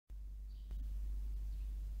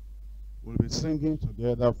We'll be singing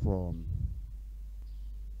together from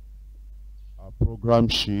our program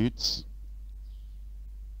sheets,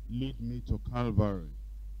 Lead Me to Calvary.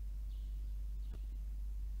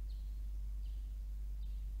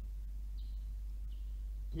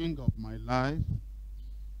 King of my life,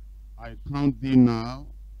 I crown thee now,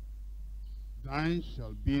 thine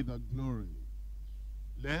shall be the glory,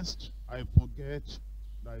 lest I forget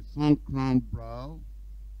thy sun-crowned brow,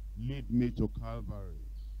 lead me to Calvary.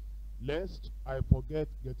 Lest I forget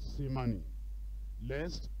Gethsemane,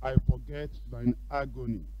 lest I forget thine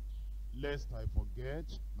agony, lest I forget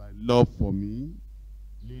thy love for me,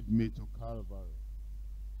 lead me to Calvary.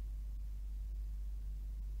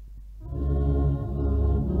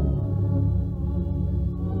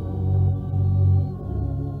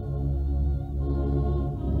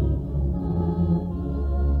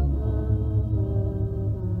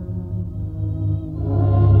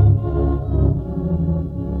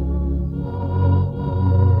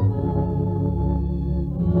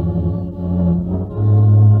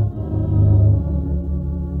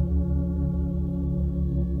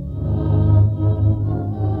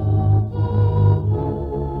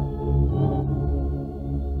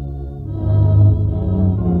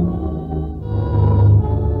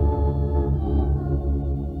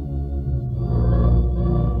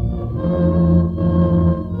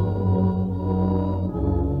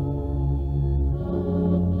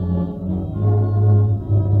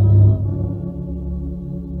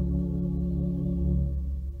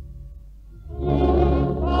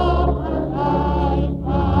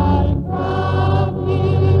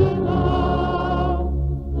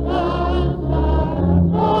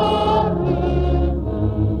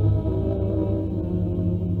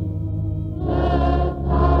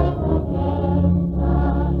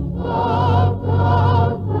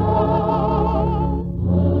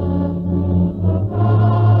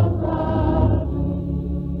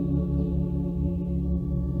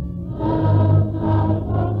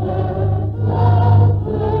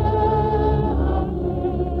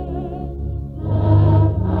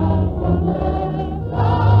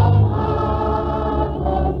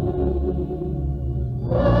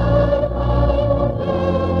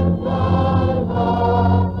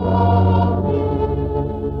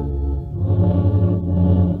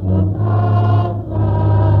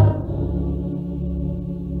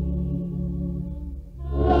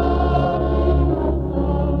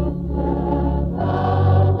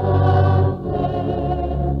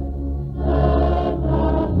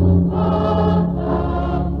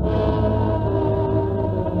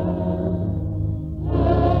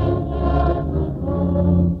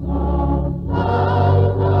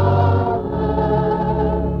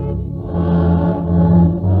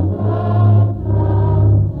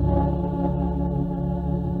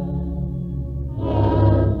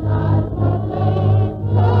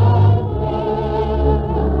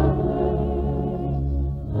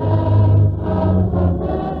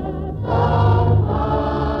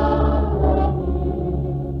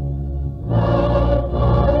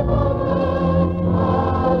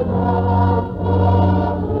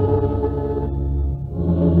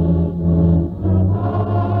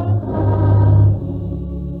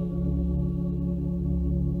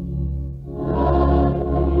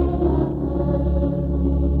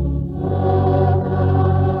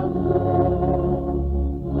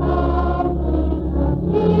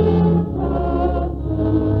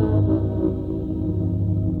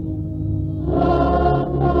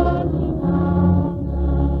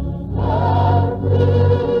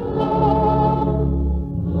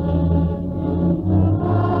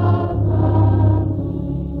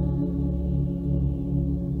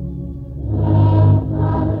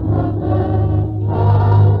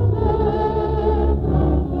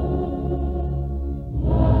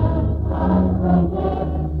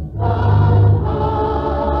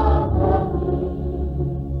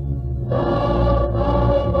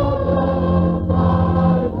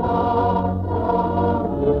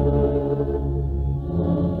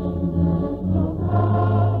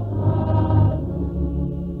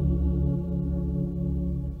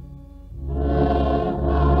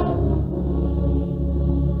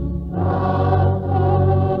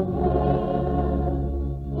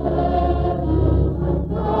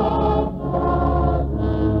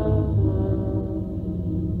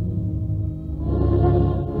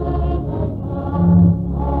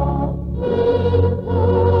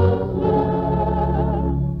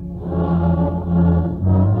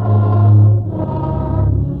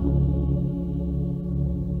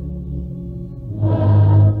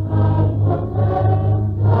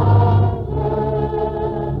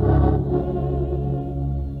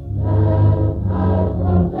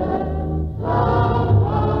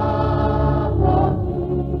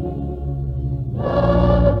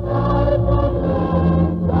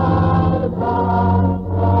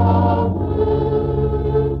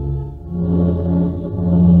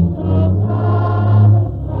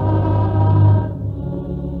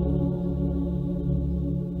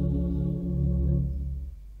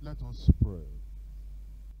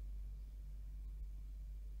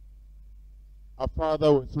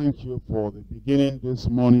 Father, we thank you for the beginning this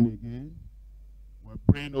morning again. We're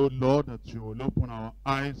praying, oh Lord, that you will open our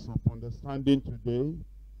eyes of understanding today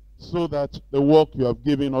so that the work you have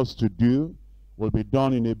given us to do will be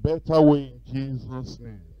done in a better way in Jesus'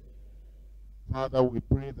 name. Father, we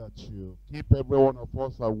pray that you keep every one of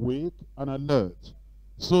us awake and alert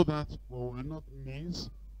so that we will not miss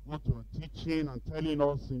what you are teaching and telling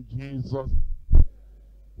us in Jesus.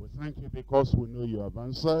 We thank you because we know you have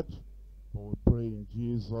answered, but we pray in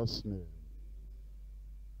Jesus' name.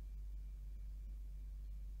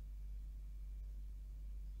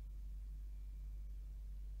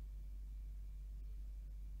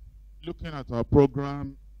 Looking at our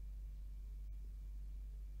program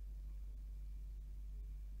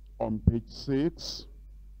on page 6,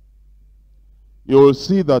 you will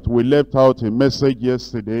see that we left out a message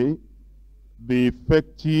yesterday, the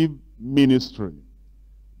effective ministry,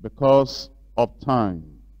 because of time.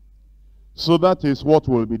 So that is what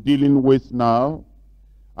we'll be dealing with now,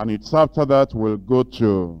 and it's after that we'll go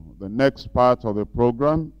to the next part of the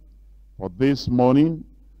program for this morning,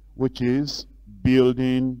 which is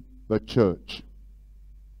building the church.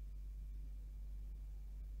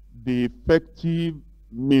 The effective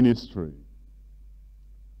ministry.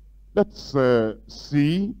 Let's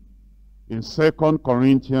see in 2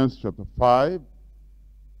 Corinthians chapter 5.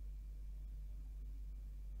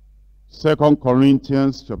 2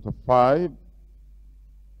 Corinthians chapter 5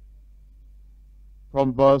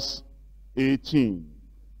 from verse 18.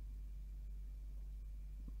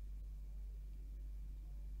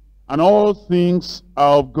 And all things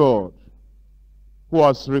are of God, who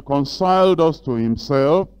has reconciled us to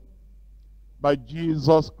himself by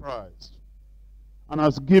Jesus Christ, and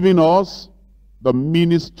has given us the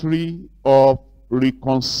ministry of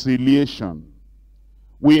reconciliation.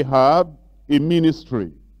 We have a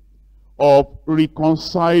ministry of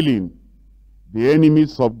reconciling the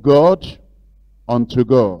enemies of God unto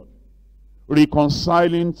God,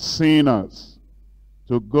 reconciling sinners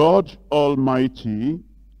to God Almighty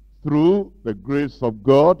through the grace of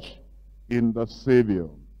God in the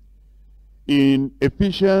Saviour. In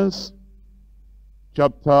Ephesians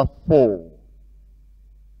chapter 4,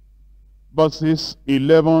 verses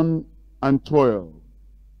 11 and 12.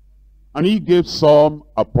 And he gave some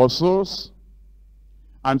apostles,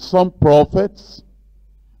 and some prophets,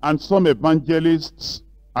 and some evangelists,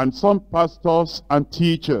 and some pastors and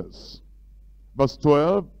teachers. Verse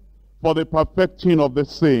 12, for the perfecting of the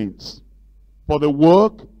saints, for the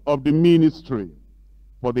work of the ministry,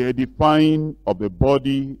 for the edifying of the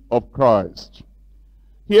body of Christ.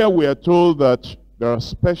 Here we are told that there are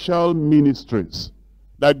special ministries,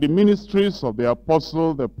 like the ministries of the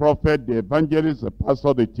apostle, the prophet, the evangelist, the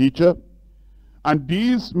pastor, the teacher. And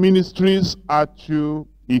these ministries are to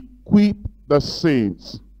equip the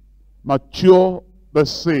saints, mature the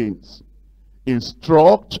saints,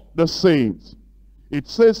 instruct the saints. It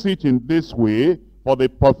says it in this way, for the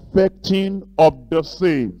perfecting of the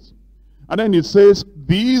saints. And then it says,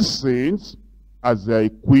 these saints, as they are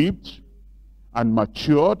equipped and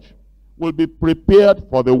matured, will be prepared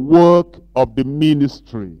for the work of the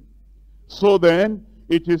ministry. So then,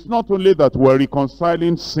 it is not only that we're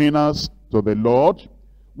reconciling sinners to the Lord,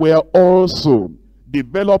 we are also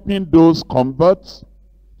developing those converts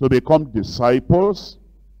to become disciples,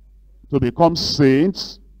 to become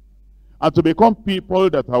saints, and to become people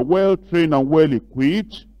that are well trained and well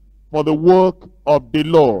equipped for the work of the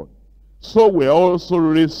Lord. So we are also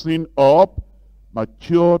raising up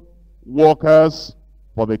matured workers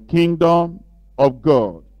for the kingdom of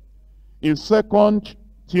God. In 2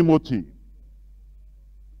 Timothy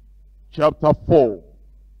chapter 4,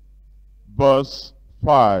 verse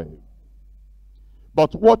 5.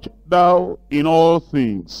 But watch thou in all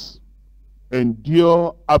things,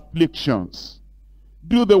 endure afflictions,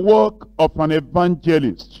 do the work of an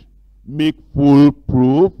evangelist, make full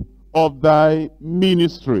proof of thy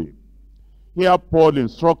ministry. Here Paul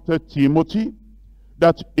instructed Timothy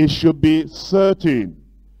that he should be certain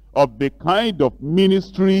of the kind of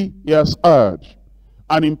ministry he has heard.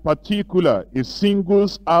 And in particular, he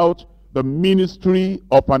singles out the ministry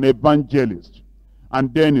of an evangelist.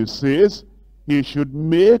 And then he says, he should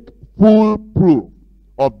make full proof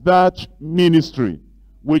of that ministry,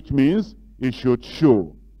 which means he should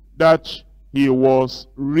show that he was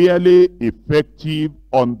really effective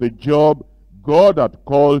on the job God had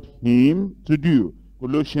called him to do.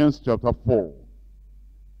 Colossians chapter 4.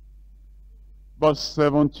 Verse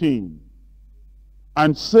 17.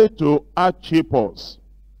 And say to Archippus,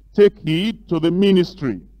 take heed to the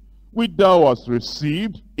ministry which thou hast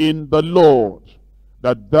received in the Lord,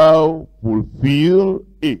 that thou fulfill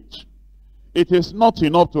it. It is not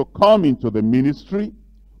enough to come into the ministry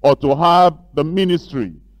or to have the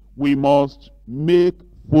ministry. We must make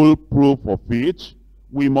full proof of it.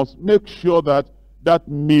 We must make sure that that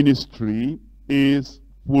ministry is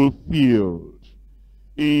fulfilled.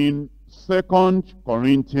 In 2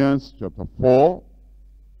 Corinthians chapter 4,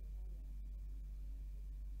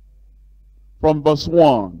 from verse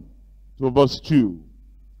 1 to verse 2,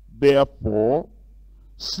 therefore,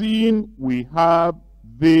 seeing we have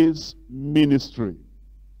this ministry,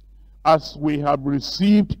 as we have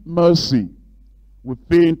received mercy, we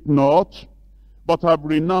faint not, but have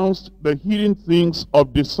renounced the hidden things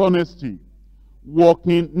of dishonesty,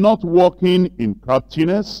 not walking in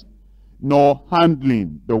craftiness, nor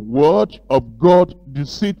handling the word of God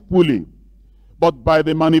deceitfully, but by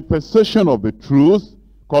the manifestation of the truth,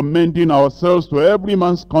 commending ourselves to every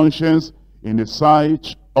man's conscience in the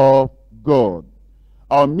sight of God.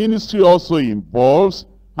 Our ministry also involves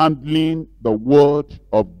handling the word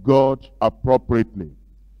of God appropriately,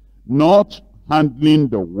 not handling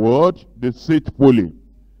the word deceitfully.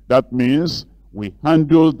 That means we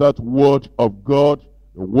handle that word of God,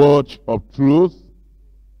 the word of truth,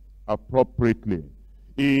 appropriately.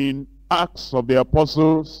 In Acts of the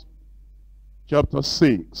Apostles, chapter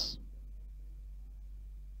 6,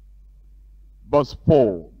 verse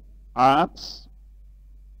 4. Acts,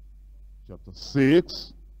 chapter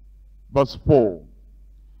 6, verse 4.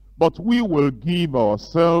 But we will give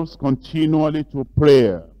ourselves continually to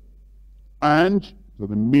prayer and to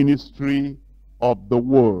the ministry of the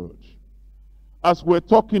word. As we're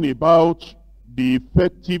talking about the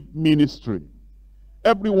effective ministry,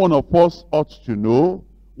 every one of us ought to know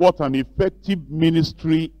what an effective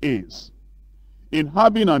ministry is. In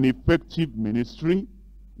having an effective ministry,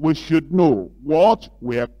 we should know what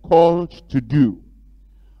we are called to do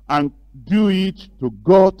and do it to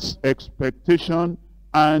God's expectation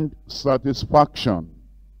and satisfaction.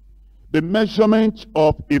 The measurement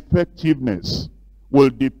of effectiveness will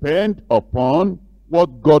depend upon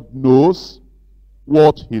what God knows,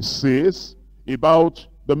 what he says about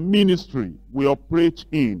the ministry we operate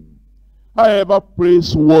in. However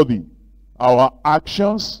praiseworthy our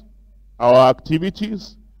actions, our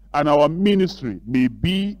activities, and our ministry may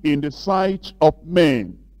be in the sight of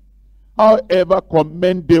men, however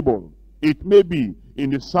commendable it may be in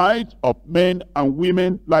the sight of men and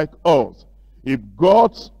women like us, if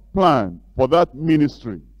God's plan for that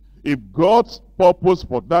ministry, if God's purpose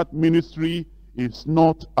for that ministry is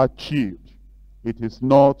not achieved, it is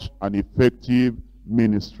not an effective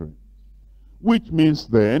ministry. Which means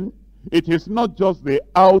then, it is not just the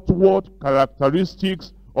outward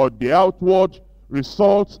characteristics or the outward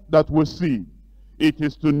results that we see. It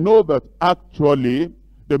is to know that actually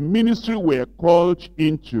the ministry we are called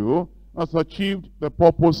into has achieved the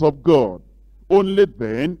purpose of God. Only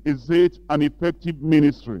then is it an effective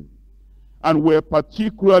ministry. And we're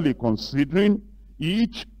particularly considering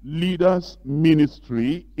each leader's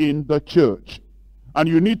ministry in the church. And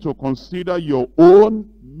you need to consider your own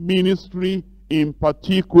ministry in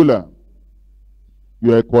particular.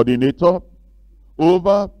 You're a coordinator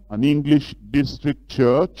over an English district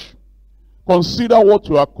church. Consider what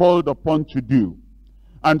you are called upon to do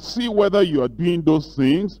and see whether you are doing those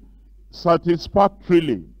things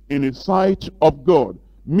satisfactorily in the sight of God,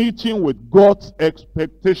 meeting with God's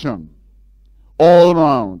expectation all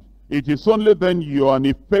round. It is only then you are an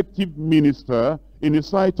effective minister in the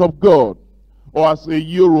sight of God. Or as a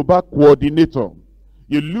Yoruba coordinator,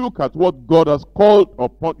 you look at what God has called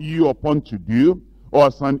upon to do, or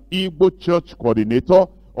as an Igbo church coordinator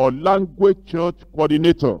or language church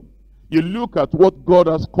coordinator, you look at what God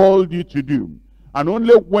has called you to do. And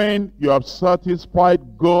only when you have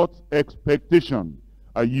satisfied God's expectation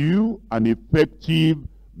are you an effective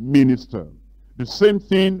minister. The same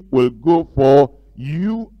thing will go for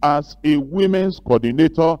you as a women's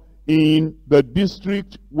coordinator in the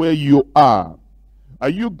district where you are. Are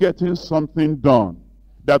you getting something done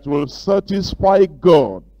that will satisfy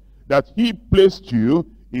God, that he placed you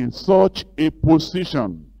in such a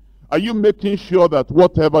position? Are you making sure that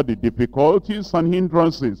whatever the difficulties and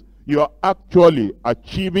hindrances, you are actually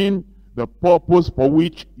achieving the purpose for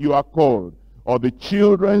which you are called? Or the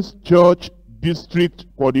children's church district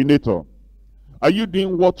coordinator, are you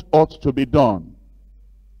doing what ought to be done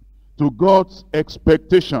to God's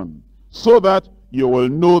expectation, so that you will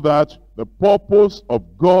know that the purpose of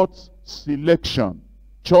God's selection,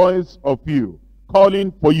 choice of you,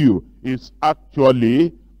 calling for you is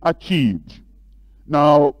actually achieved?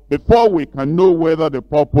 Now, before we can know whether the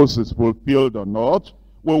purpose is fulfilled or not,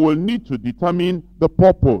 we will need to determine the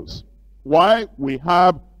purpose, why we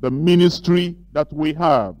have the ministry that we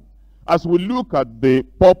have. As we look at the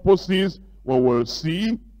purposes, we will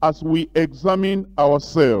see as we examine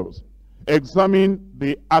ourselves, examine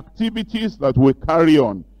the activities that we carry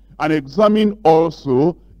on, and examine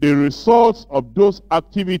also the results of those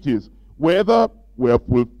activities, whether we are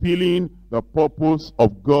fulfilling the purpose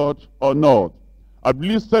of God or not. I've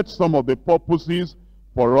listed some of the purposes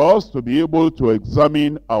for us to be able to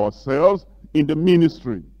examine ourselves in the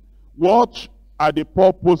ministry. What are the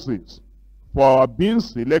purposes for our being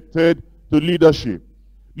selected to leadership?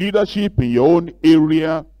 Leadership in your own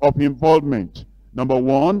area of involvement. Number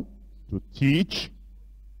one, to teach,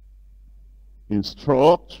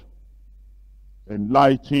 instruct,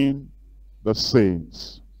 enlighten the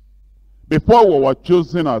saints. Before we were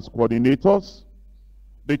chosen as coordinators,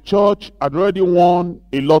 the church had already won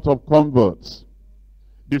a lot of converts,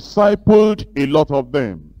 discipled a lot of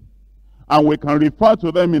them, and we can refer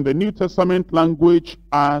to them in the New Testament language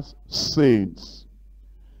as saints.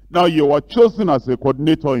 Now you were chosen as a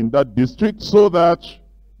coordinator in that district so that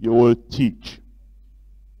you will teach,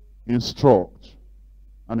 instruct,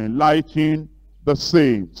 and enlighten the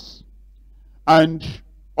saints. And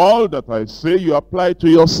all that I say you apply to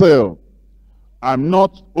yourself. I'm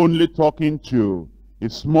not only talking to a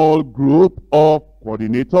small group of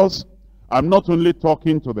coordinators. I'm not only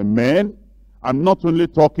talking to the men. I'm not only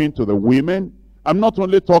talking to the women. I'm not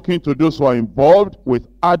only talking to those who are involved with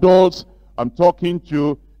adults. I'm talking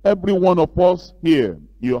to every one of us here.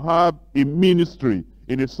 You have a ministry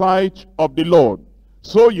in the sight of the Lord.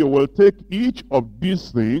 So you will take each of these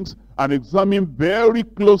things and examine very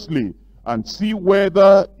closely and see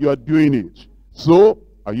whether you are doing it. So,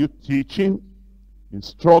 are you teaching,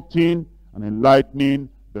 instructing, and enlightening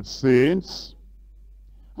the saints?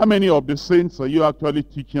 How many of the saints are you actually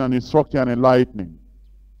teaching and instructing and enlightening?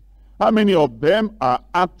 How many of them are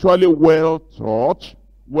actually well taught,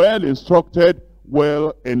 well instructed,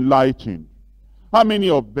 well enlightened? How many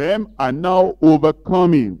of them are now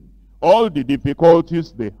overcoming all the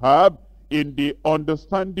difficulties they have in the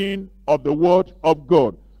understanding of the Word of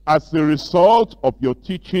God as a result of your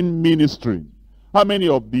teaching ministry? How many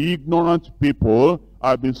of the ignorant people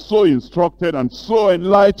have been so instructed and so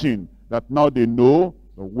enlightened that now they know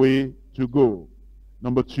the way to go?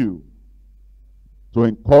 Number two, to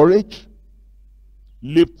encourage,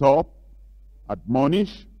 lift up,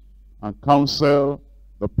 admonish, and counsel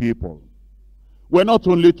the people. We're not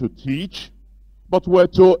only to teach, but we're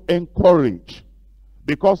to encourage.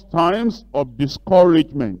 Because times of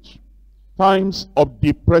discouragement, times of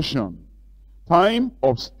depression, time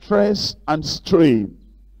of stress and strain,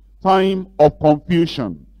 time of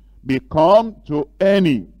confusion may come to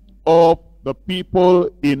any of the people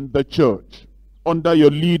in the church under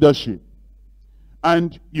your leadership.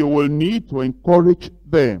 And you will need to encourage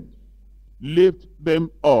them, lift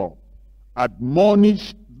them up,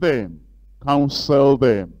 admonish them, counsel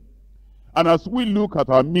them. And as we look at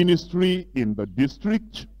our ministry in the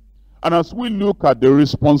district, and as we look at the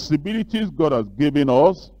responsibilities God has given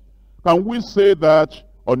us, can we say that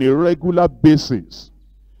on a regular basis?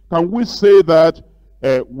 Can we say that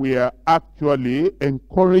we are actually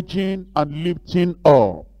encouraging and lifting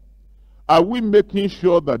up? Are we making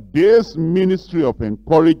sure that this ministry of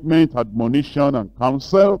encouragement, admonition, and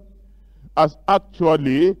counsel has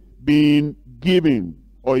actually been given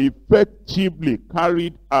or effectively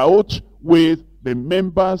carried out with the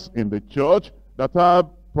members in the church that have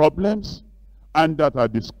problems and that are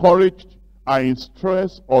discouraged, are in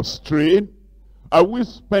stress or strain? Are we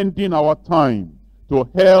spending our time to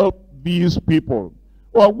help these people?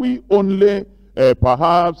 Or are we only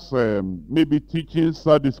perhaps maybe teaching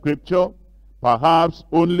Sunday scripture, perhaps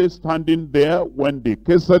only standing there when the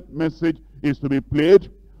cassette message is to be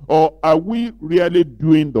played? Or are we really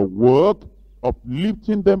doing the work of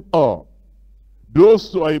lifting them up?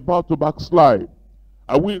 Those who are about to backslide,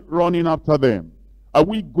 are we running after them? Are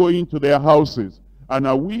we going to their houses? And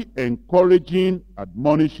are we encouraging,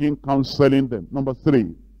 admonishing, counseling them? Number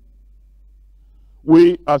three,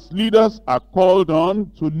 we as leaders are called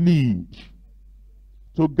on to lead,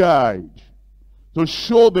 to guide, to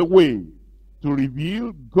show the way, to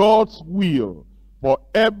reveal God's will for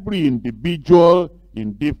every individual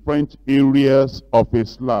in different areas of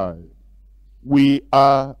his life. We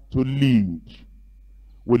are to lead.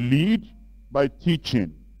 We lead by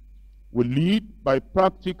teaching. We lead by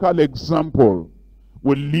practical example.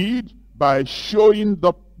 We lead by showing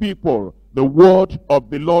the people the word of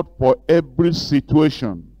the Lord for every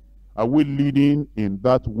situation. Are we leading in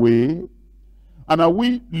that way? And are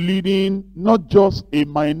we leading not just a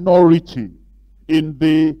minority in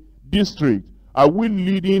the district? Are we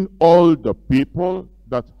leading all the people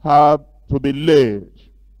that have to be led?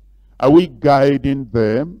 Are we guiding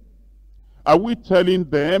them? Are we telling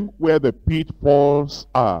them where the pitfalls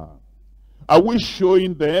are? Are we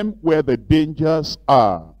showing them where the dangers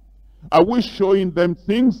are? Are we showing them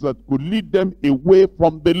things that could lead them away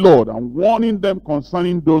from the Lord and warning them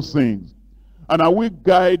concerning those things? And are we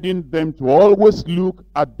guiding them to always look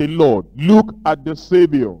at the Lord, look at the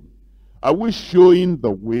Savior? Are we showing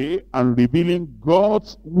the way and revealing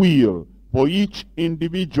God's will for each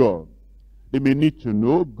individual? They may need to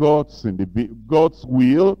know God's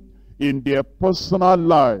will in their personal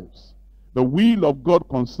lives, the will of God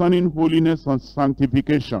concerning holiness and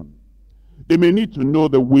sanctification. They may need to know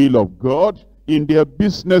the will of God in their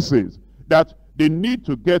businesses, that they need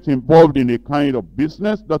to get involved in a kind of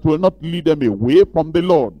business that will not lead them away from the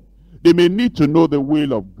Lord. They may need to know the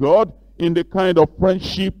will of God in the kind of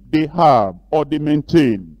friendship they have or they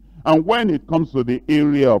maintain. And when it comes to the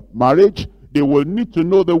area of marriage, they will need to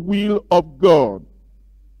know the will of God.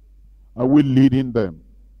 Are we leading them?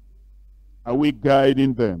 Are we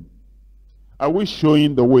guiding them? Are we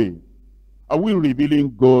showing the way? Are we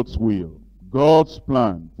revealing God's will, God's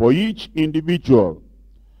plan for each individual?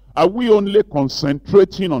 Are we only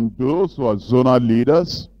concentrating on those who are zonal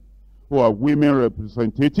leaders, who are women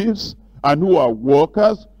representatives, and who are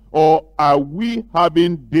workers? Or are we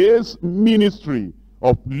having this ministry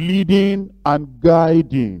of leading and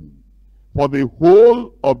guiding for the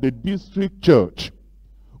whole of the district church,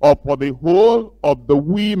 or for the whole of the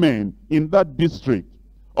women in that district,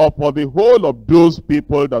 or for the whole of those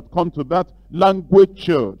people that come to that language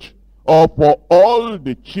church, or for all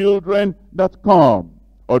the children that come?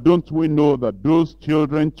 Or don't we know that those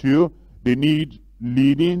children too, they need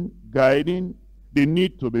leading, guiding, they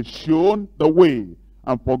need to be shown the way,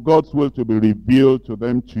 and for God's will to be revealed to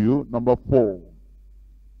them too? Number 4,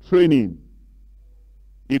 training,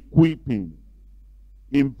 equipping,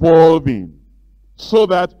 involving, so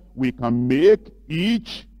that we can make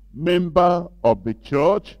each member of the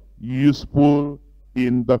church useful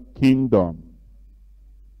in the kingdom.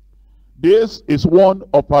 This is one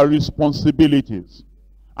of our responsibilities.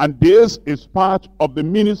 And this is part of the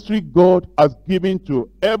ministry God has given to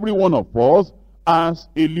every one of us as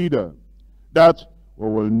a leader, that we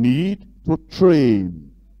will need to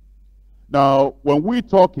train. Now, when we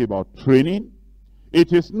talk about training,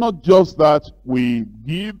 it is not just that we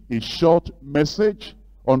give a short message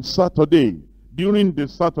on Saturday during the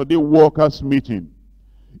Saturday workers meeting.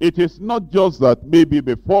 It is not just that maybe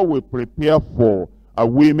before we prepare for a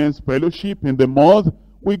women's fellowship in the month,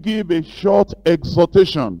 we give a short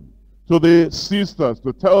exhortation to the sisters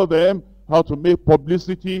to tell them how to make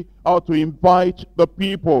publicity, how to invite the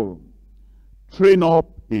people. Train up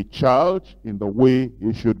a child in the way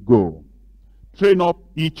he should go. Train up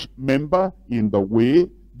each member in the way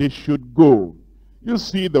they should go. You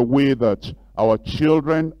see the way that our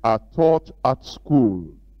children are taught at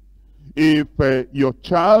school. If your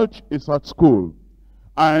child is at school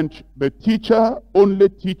and the teacher only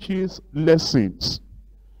teaches lessons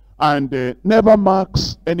and never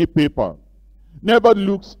marks any paper, never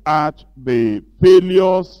looks at the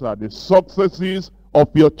failures and the successes of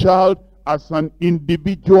your child as an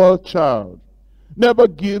individual child, never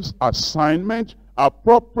gives assignment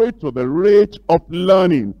appropriate to the rate of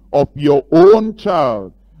learning of your own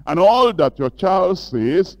child, and all that your child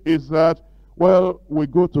says is that, well, we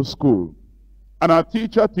go to school and our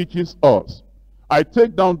teacher teaches us, I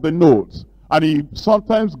take down the notes, and he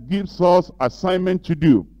sometimes gives us assignment to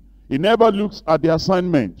do. He never looks at the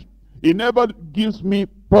assignment. He never gives me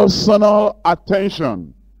personal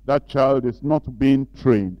attention. That child is not being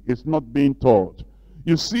trained. It's not being taught.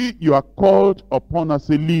 You see, you are called upon as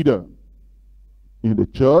a leader in the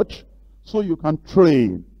church so you can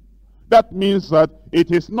train. That means that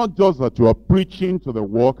it is not just that you are preaching to the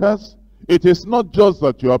workers. It is not just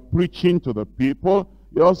that you are preaching to the people.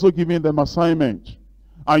 You're also giving them assignment.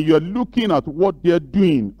 And you're looking at what they're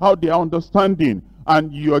doing, how they are understanding.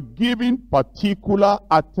 And you are giving particular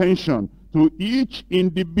attention to each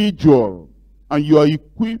individual. And you are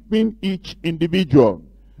equipping each individual.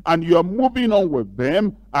 And you are moving on with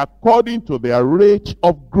them according to their rate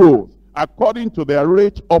of growth, according to their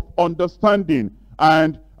rate of understanding.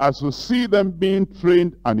 And as you see them being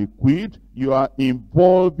trained and equipped, you are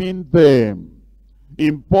involving them.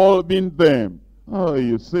 Involving them. Oh,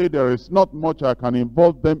 you say there is not much I can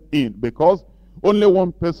involve them in because only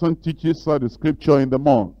one person teaches the scripture in the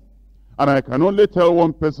month. And I can only tell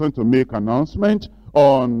one person to make announcement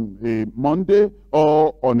on a Monday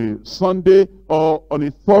or on a Sunday or on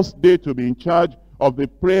a Thursday to be in charge of the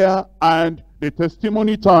prayer and the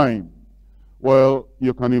testimony time. Well,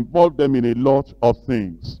 you can involve them in a lot of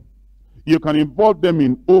things. You can involve them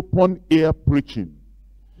in open air preaching.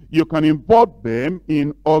 You can involve them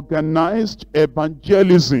in organized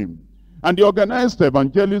evangelism. And the organized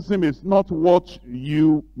evangelism is not what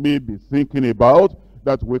you may be thinking about,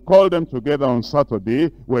 that we call them together on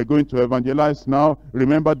Saturday, we're going to evangelize now,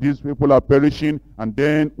 remember these people are perishing, and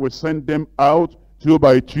then we send them out 2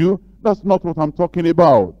 by 2. That's not what I'm talking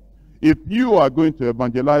about. If you are going to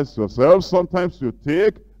evangelize yourself, sometimes you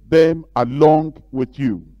take them along with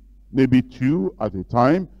you. Maybe 2 at a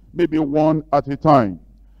time, maybe 1 at a time.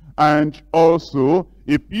 And also,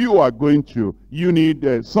 if you are going to, you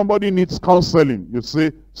need, somebody needs counseling. You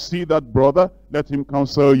say, see that brother, let him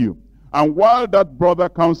counsel you. And while that brother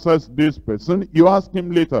counsels this person, you ask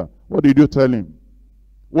him later, what did you tell him?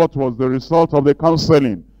 What was the result of the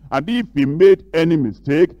counseling? And if he made any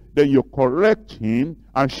mistake, then you correct him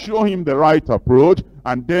and show him the right approach,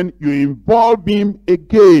 and then you involve him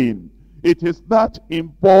again. It is that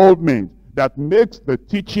involvement that makes the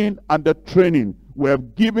teaching and the training we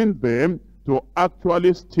have given them to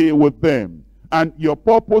actually stay with them. And your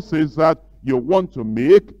purpose is that you want to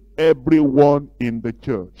make everyone in the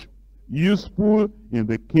church useful in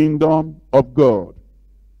the kingdom of God.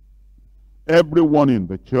 Everyone in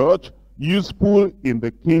the church useful in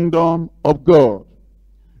the kingdom of God.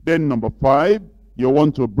 Then number 5, you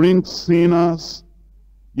want to bring sinners.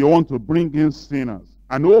 You want to bring in sinners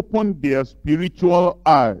and open their spiritual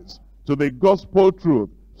eyes to the gospel truth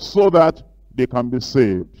so that they can be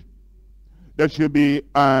saved. There should be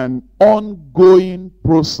an ongoing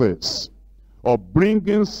process of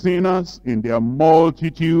bringing sinners in their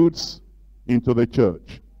multitudes into the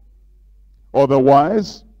church.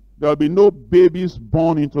 Otherwise, there will be no babies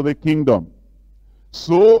born into the kingdom.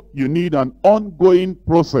 So you need an ongoing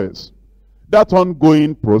process. That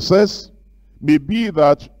ongoing process may be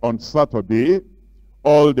that on Saturday,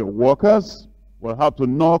 all the workers will have to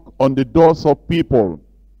knock on the doors of people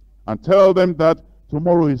and tell them that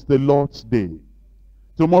tomorrow is the Lord's day.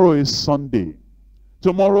 Tomorrow is Sunday.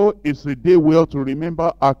 Tomorrow is the day we ought to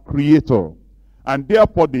remember our Creator. And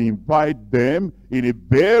therefore they invite them in a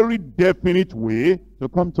very definite way to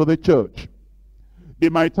come to the church. They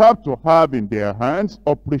might have to have in their hands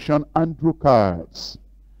Operation Andrew cards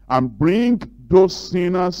and bring those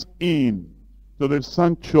sinners in to the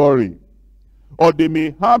sanctuary. Or they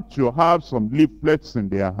may have to have some leaflets in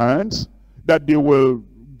their hands that they will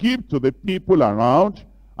give to the people around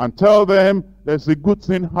and tell them there's a good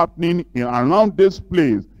thing happening around this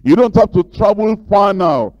place. You don't have to travel far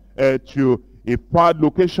now to a far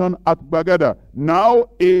location at Bagada. Now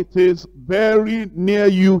it is very near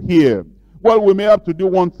you here. Well, we may have to do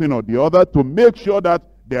one thing or the other to make sure that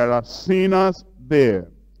there are sinners there.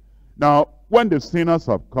 Now, when the sinners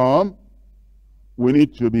have come, we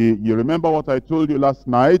need to be, you remember what I told you last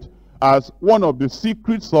night, as one of the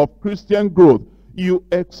secrets of Christian growth, you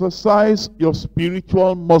exercise your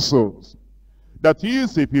spiritual muscles. That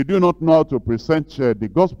is, if you do not know how to present the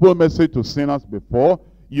gospel message to sinners before,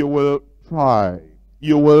 you will try,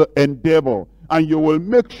 you will endeavor, and you will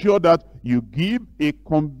make sure that you give a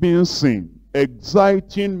convincing,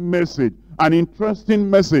 exciting message, an interesting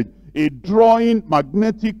message, a drawing,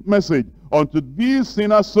 magnetic message unto these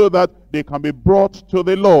sinners so that they can be brought to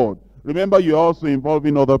the Lord. Remember, you're also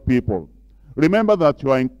involving other people. Remember that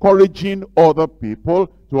you are encouraging other people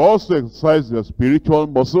to also exercise their spiritual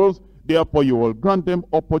muscles. Therefore, you will grant them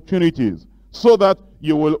opportunities so that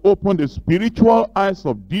you will open the spiritual eyes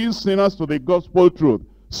of these sinners to the gospel truth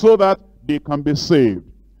so that they can be saved.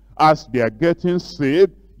 As they are getting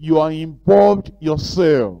saved, you are involved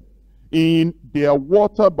yourself in their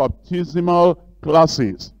water baptismal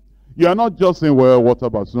classes. You are not just saying, well, water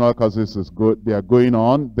baptismal classes is good, they are going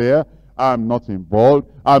on there. I'm not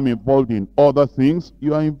involved. I'm involved in other things.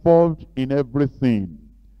 You are involved in everything.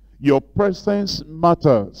 Your presence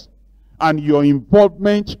matters. And your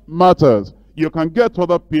involvement matters. You can get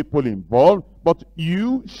other people involved, but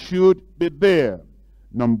you should be there.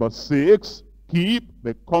 Number 6, keep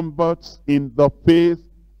the converts in the faith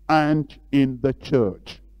and in the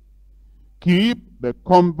church. Keep the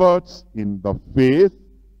converts in the faith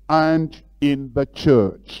and in the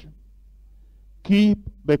church. Keep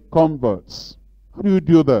the converts. How do you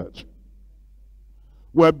do that?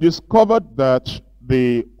 We have discovered that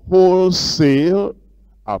the wholesale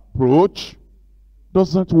approach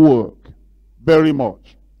doesn't work very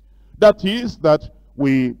much. That is that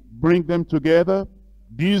we bring them together,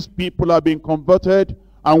 these people are being converted,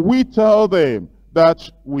 and we tell them that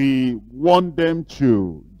we want them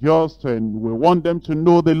to we want them to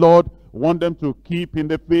know the Lord, we want them to keep in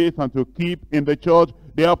the faith and to keep in the church.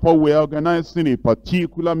 Therefore, we are organizing a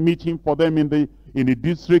particular meeting for them in the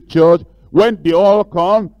district church. When they all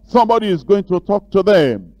come, somebody is going to talk to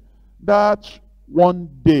them. That one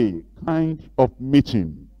day kind of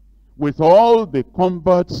meeting with all the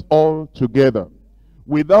converts all together,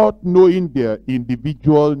 without knowing their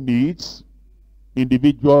individual needs,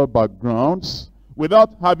 individual backgrounds,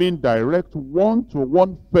 without having direct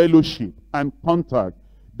one-to-one fellowship and contact,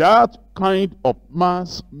 that kind of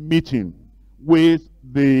mass meeting with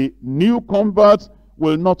the new converts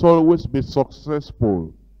will not always be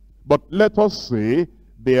successful. But let us say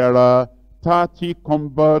there are 30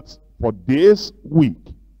 converts for this week.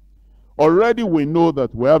 Already we know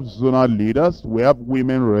that we have zonal leaders, we have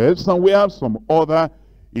women reps, and we have some other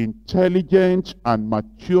intelligent and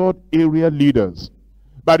matured area leaders.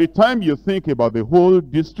 By the time you think about the whole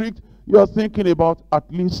district, you're thinking about at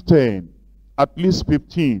least 10, at least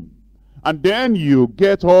 15. And then you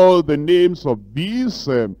get all the names of these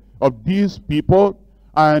people,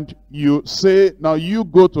 and you say, now you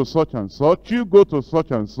go to such and such, you go to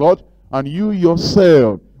such and such, and you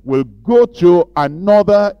yourself will go to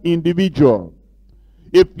another individual.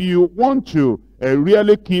 If you want to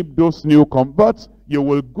really keep those new converts, you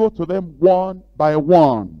will go to them one by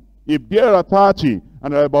one. If there are 30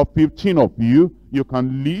 and there are about 15 of you, you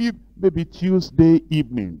can leave maybe Tuesday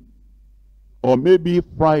evening, or maybe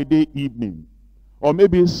Friday evening, or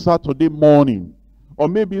maybe Saturday morning, or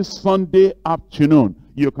maybe Sunday afternoon.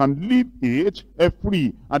 You can leave it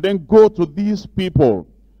free and then go to these people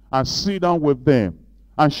and sit down with them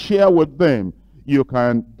and share with them. You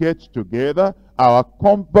can get together our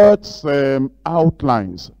converts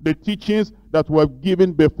outlines, the teachings that were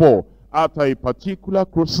given before after a particular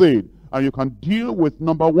crusade, and you can deal with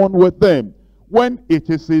number one with them. When it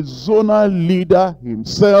is a zonal leader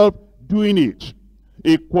himself doing it,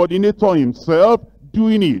 a coordinator himself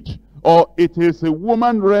doing it, or it is a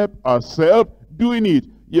woman rep herself doing it,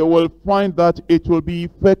 you will find that it will be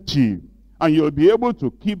effective. And you'll be able to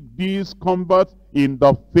keep these converts in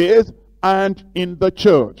the faith and in the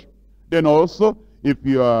church. Then also, if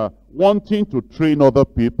you are wanting to train other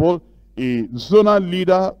people, a zonal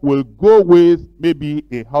leader will go with maybe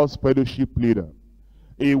a house fellowship leader.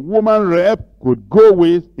 A woman rep could go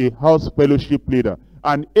with a house fellowship leader.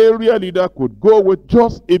 An area leader could go with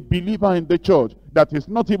just a believer in the church that is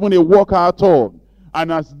not even a worker at all.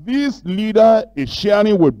 And as this leader is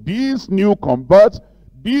sharing with these new converts,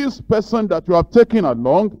 this person that you have taken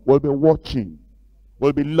along will be watching,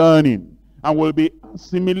 will be learning, and will be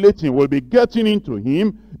assimilating, will be getting into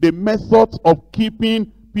him the methods of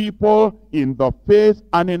keeping people in the faith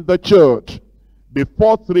and in the church.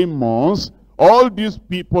 Before 3 months, all these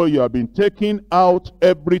people you have been taking out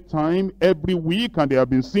every time, every week, and they have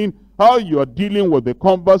been seeing how you are dealing with the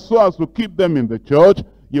converts so as to keep them in the church.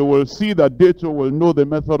 You will see that they too will know the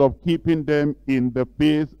method of keeping them in the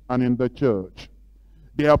faith and in the church.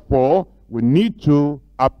 Therefore, we need to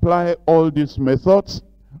apply all these methods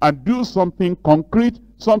and do something concrete,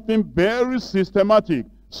 something very systematic,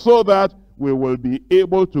 so that we will be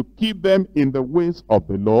able to keep them in the ways of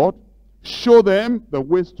the Lord, show them the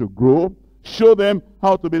ways to grow, show them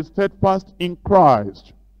how to be steadfast in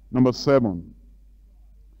Christ. Number 7,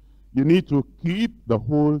 you need to keep the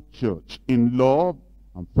whole church in love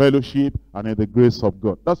and fellowship and in the grace of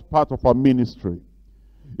God. That's part of our ministry.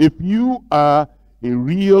 If you are a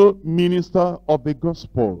real minister of the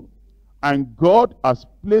gospel, and God has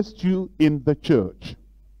placed you in the church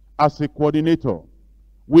as a coordinator,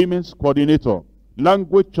 women's coordinator,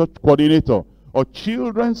 language church coordinator, or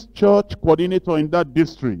children's church coordinator in that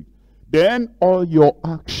district, then all your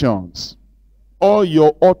actions, all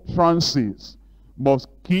your utterances must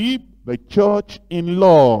keep the church in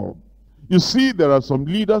love. You see, there are some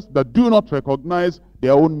leaders that do not recognize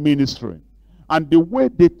their own ministry, and the way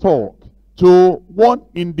they talk to one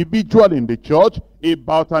individual in the church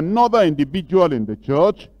about another individual in the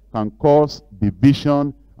church can cause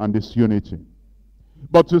division and disunity.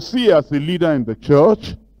 But to see, as a leader in the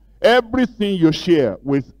church, everything you share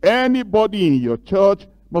with anybody in your church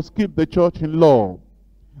must keep the church in love.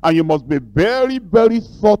 And you must be very, very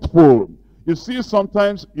thoughtful. You see,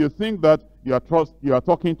 sometimes you think that you are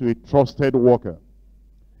talking to a trusted worker,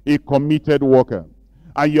 a committed worker.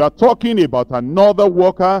 And you are talking about another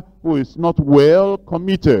worker who is not well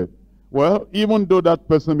committed. Well, even though that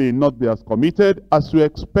person may not be as committed as you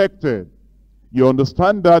expected, you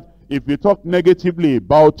understand that if you talk negatively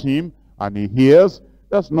about him and he hears,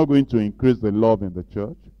 that's not going to increase the love in the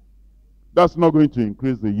church. That's not going to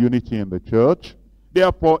increase the unity in the church.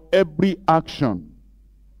 Therefore, every action,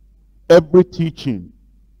 every teaching,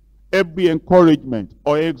 every encouragement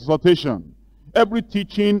or exhortation, every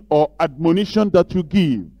teaching or admonition that you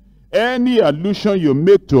give, any allusion you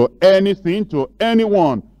make to anything, to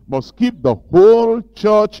anyone, must keep the whole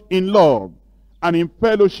church in love and in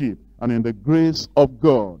fellowship and in the grace of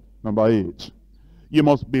God. Number 8, you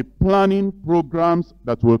must be planning programs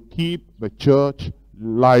that will keep the church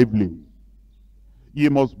lively. You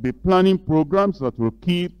must be planning programs that will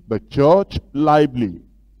keep the church lively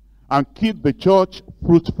and keep the church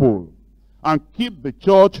fruitful and keep the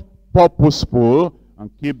church purposeful and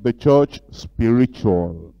keep the church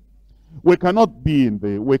spiritual. We cannot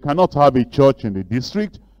have a church in the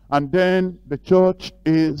district and then the church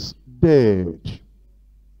is dead,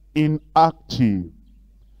 inactive,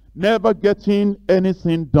 never getting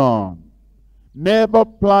anything done, never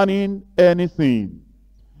planning anything.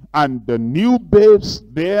 And the new babes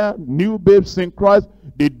there, new babes in Christ,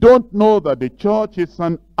 they don't know that the church is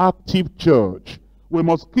an active church. We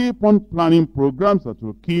must keep on planning programs that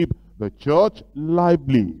will keep the church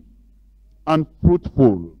lively and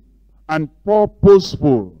fruitful and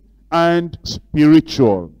purposeful and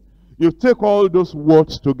spiritual. You take all those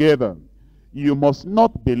words together. You must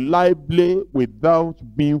not be lively without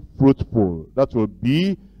being fruitful. That will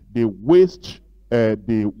be the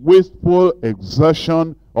wasteful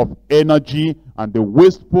exertion of energy and the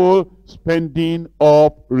wasteful spending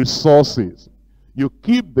of resources. You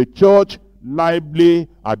keep the church lively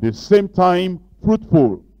at the same time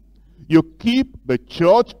fruitful. You keep the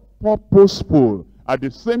church purposeful at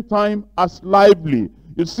the same time as lively.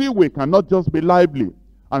 You see, we cannot just be lively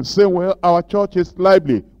and say, well, our church is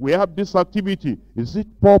lively. We have this activity. Is it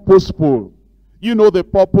purposeful? You know the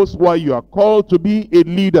purpose why you are called to be a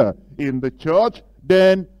leader in the church,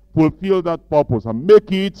 then fulfill that purpose and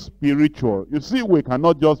make it spiritual. You see, we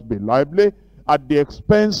cannot just be lively at the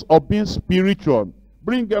expense of being spiritual.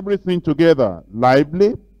 Bring everything together.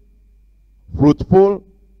 Lively, fruitful,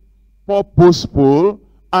 purposeful,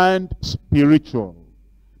 and spiritual.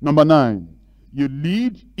 Number 9, you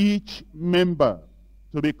lead each member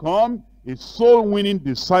to become a soul-winning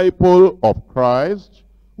disciple of Christ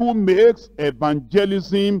who makes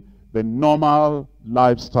evangelism the normal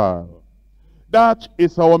lifestyle. That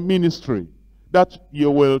is our ministry, that you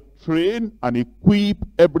will train and equip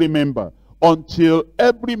every member until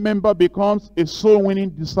every member becomes a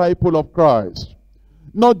soul-winning disciple of Christ.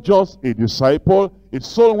 Not just a disciple, a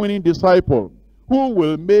soul-winning disciple who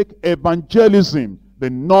will make evangelism the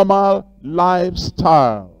normal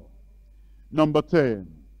lifestyle. Number 10,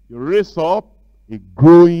 you raise up a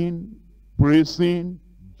growing, praising,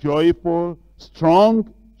 joyful,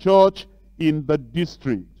 strong church in the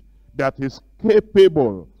district that is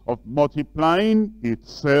capable of multiplying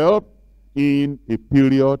itself in a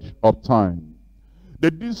period of time.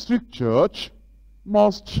 The district church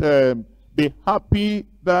must be happy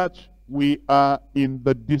that we are in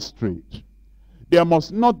the district. There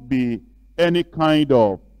must not be any kind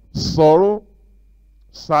of sorrow,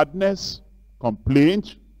 sadness,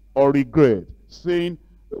 complaint, or regret, saying,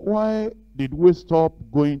 why did we stop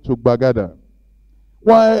going to Bagada?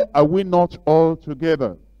 Why are we not all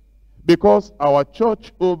together? Because our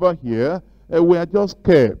church over here, we are just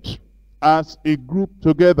kept as a group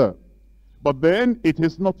together. But then it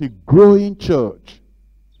is not a growing church,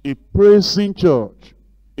 a praising church,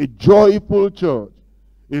 a joyful church,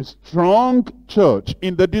 a strong church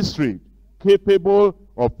in the district, capable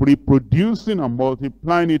of reproducing and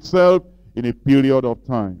multiplying itself in a period of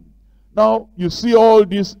time. Now, you see all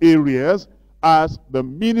these areas as the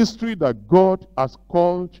ministry that God has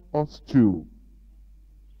called us to.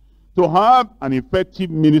 To have an effective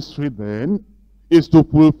ministry then is to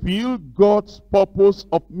fulfill God's purpose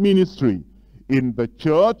of ministry in the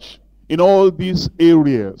church in all these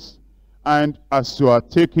areas. And as you are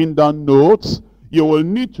taking down notes, you will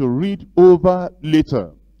need to read over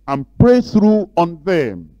later and pray through on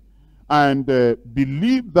them and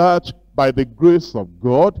believe that by the grace of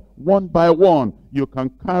God, one by one, you can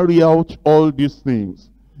carry out all these things.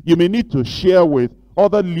 You may need to share with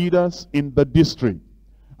other leaders in the district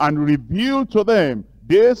and reveal to them,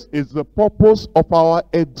 this is the purpose of our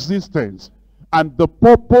existence and the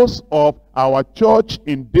purpose of our church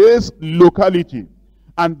in this locality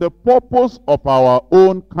and the purpose of our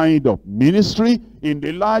own kind of ministry in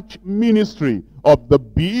the large ministry of the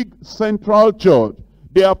big central church.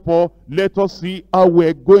 Therefore, let us see how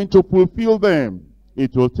we're going to fulfill them.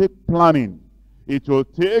 It will take planning. It will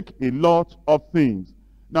take a lot of things.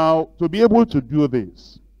 Now, to be able to do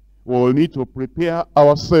this, we will need to prepare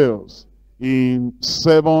ourselves in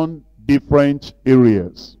 7 different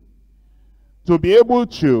areas. To be able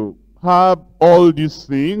to have all these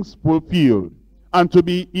things fulfilled and to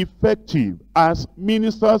be effective as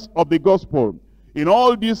ministers of the gospel in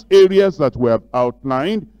all these areas that we have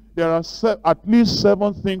outlined, there are at least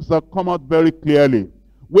 7 things that come out very clearly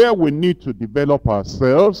where we need to develop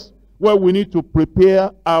ourselves, where we need to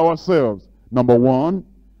prepare ourselves. Number 1,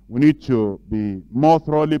 we need to be more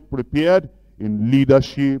thoroughly prepared in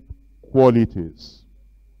leadership qualities.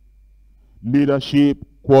 Leadership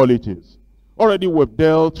qualities. Already we've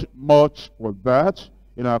dealt much with that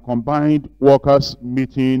in our combined workers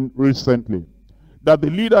meeting recently. That the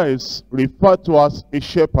leader is referred to as a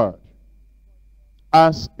shepherd,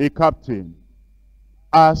 as a captain,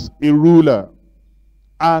 as a ruler,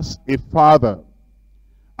 as a father.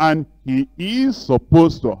 And he is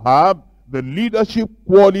supposed to have the leadership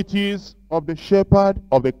qualities of the shepherd,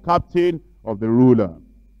 of the captain, of the ruler.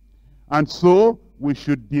 And so we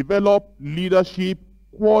should develop leadership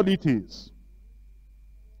qualities.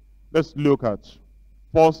 Let's look at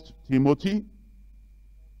 1 Timothy.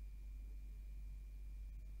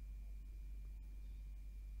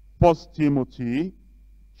 1 Timothy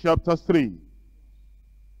chapter 3,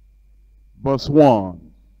 verse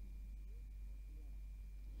 1.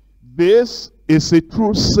 This is a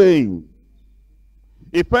true saying.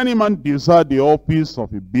 If any man desire the office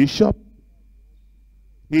of a bishop,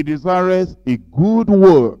 he desireth a good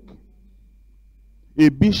work. A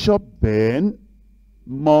bishop then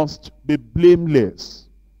must be blameless,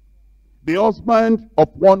 the husband of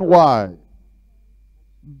one wife,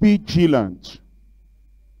 vigilant,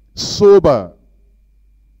 sober,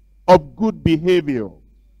 of good behavior,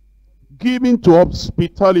 given to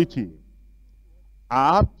hospitality,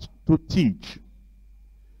 apt to teach,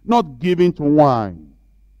 not given to wine,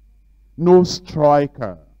 no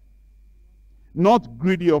striker, not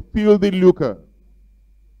greedy of filthy lucre,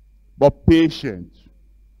 but patient,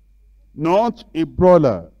 not a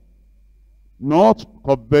brawler, not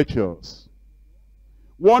covetous,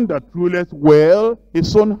 one that ruleth well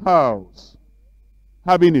his own house,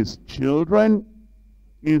 having his children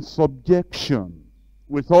in subjection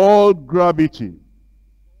with all gravity.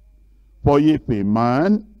 For if a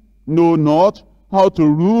man know not how to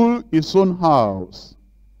rule his own house,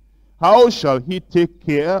 how shall he take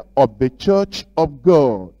care of the church of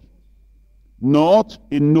God? Not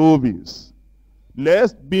a novice,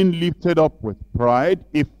 lest being lifted up with pride,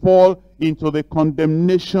 he fall into the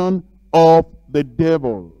condemnation of the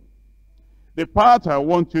devil. The part I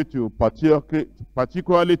want you to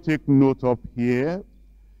particularly take note of here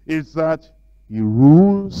is that he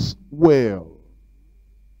rules well.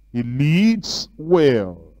 He leads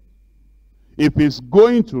well. If he's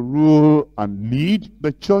going to rule and lead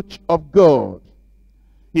the church of God,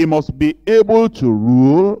 he must be able to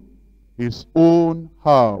rule his own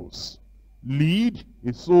house, lead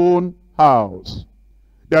his own house.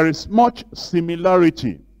 There is much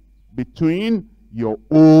similarity between your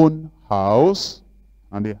own house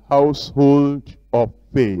and the household of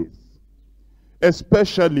faith,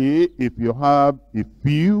 especially if you have a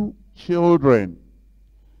few children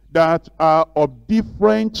that are of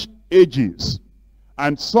different ages,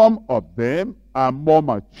 and some of them are more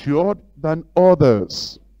matured than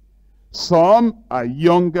others. Some are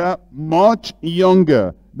younger, much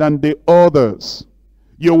younger than the others.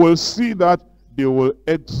 You will see that they will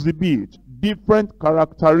exhibit different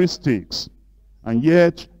characteristics, and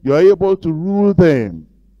yet you're able to rule them.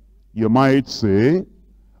 You might say,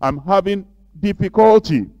 I'm having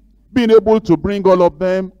difficulty being able to bring all of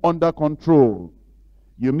them under control.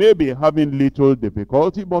 You may be having little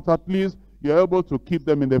difficulty, but at least you're able to keep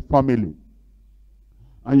them in the family.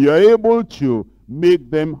 And you're able to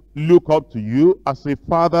make them look up to you as a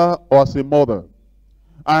father or as a mother.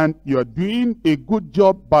 And you're doing a good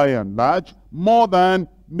job by and large, more than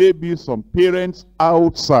maybe some parents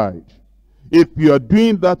outside. If you're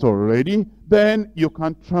doing that already, then you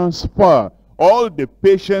can transfer all the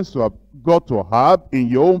patience you have got to have in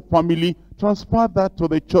your own family, transfer that to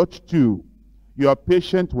the church too. You are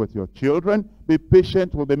patient with your children, be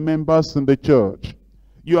patient with the members in the church.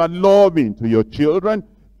 You are loving to your children,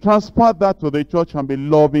 transfer that to the church and be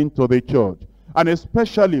loving to the church. And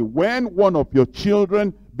especially when one of your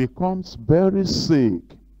children becomes very sick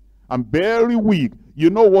and very weak, you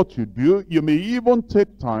know what you do? You may even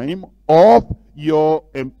take time off your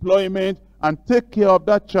employment and take care of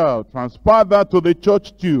that child. Transfer that to the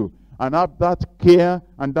church too, and have that care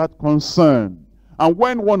and that concern. And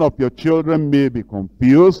when one of your children may be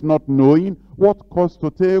confused, not knowing what course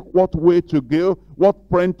to take, what way to go, what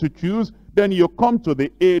friend to choose, then you come to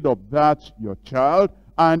the aid of that, your child,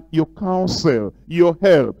 and you counsel, you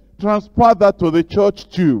help. Transfer that to the church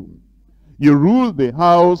too. You rule the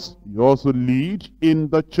house, you also lead in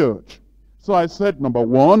the church. So I said, number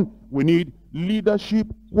one, we need leadership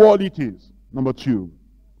qualities. Number two,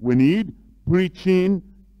 we need preaching,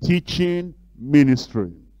 teaching,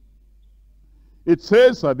 ministry. It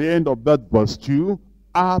says at the end of that verse 2,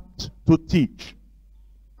 apt to teach.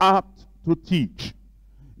 Apt to teach.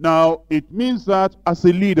 Now, it means that as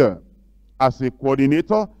a leader, as a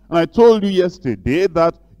coordinator, and I told you yesterday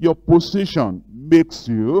that your position makes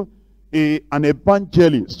you an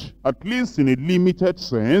evangelist, at least in a limited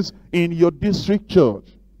sense, in your district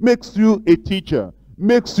church. Makes you a teacher,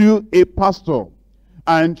 makes you a pastor.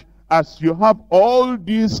 And as you have all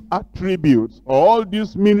these attributes, all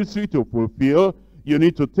this ministry to fulfill, you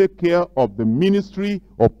need to take care of the ministry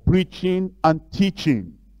of preaching and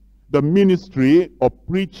teaching. The ministry of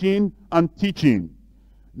preaching and teaching.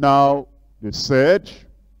 Now, they said,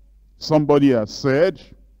 somebody has said,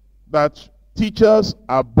 that teachers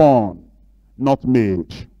are born, not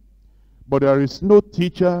made. But there is no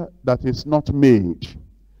teacher that is not made.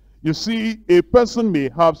 You see, a person may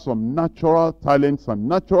have some natural talents and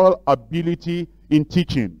natural ability in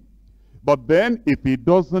teaching. But then, if he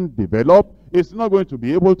doesn't develop, he's not going to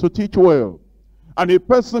be able to teach well. And a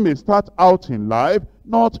person may start out in life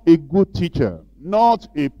not a good teacher, not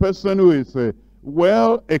a person who is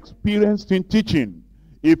well experienced in teaching.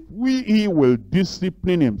 If he will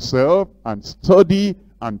discipline himself and study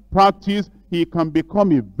and practice, he can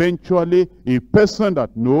become eventually a person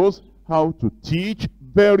that knows how to teach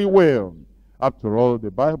very well. After all,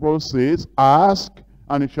 the Bible says, ask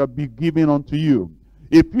and it shall be given unto you.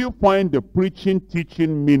 If you find the preaching,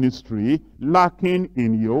 teaching ministry lacking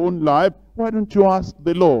in your own life, why don't you ask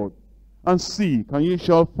the Lord? And seek, and you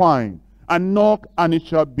shall find. And knock, and it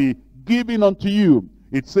shall be given unto you.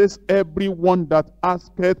 It says, everyone that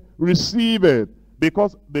asketh, receiveth.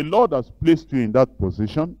 Because the Lord has placed you in that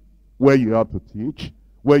position where you have to teach,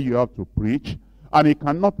 where you have to preach. And he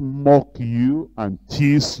cannot mock you and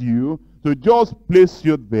tease you to just place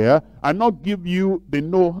you there and not give you the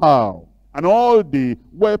know-how and all the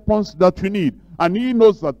weapons that you need. And he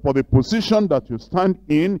knows that for the position that you stand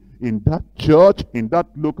in that church, in that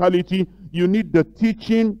locality, you need the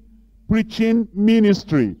teaching, preaching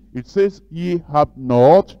ministry. It says, ye have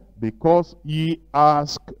not, because ye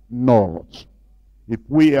ask not. If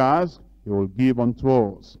we ask, he will give unto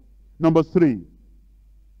us. Number 3,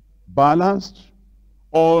 balanced,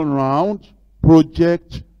 all-round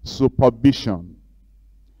project supervision.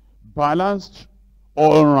 Balanced,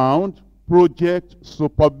 all-round project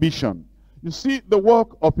supervision. You see, the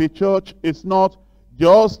work of a church is not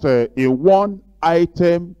just a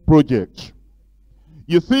one-item project.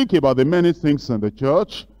 You think about the many things in the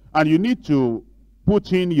church, and you need to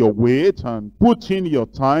put in your weight, and put in your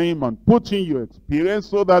time, and put in your experience,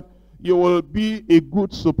 so that you will be a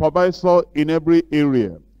good supervisor in every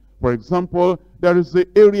area. For example, there is the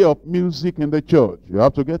area of music in the church. You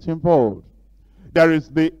have to get involved. There is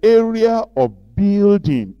the area of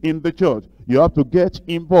building in the church. You have to get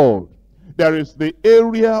involved. There is the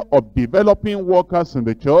area of developing workers in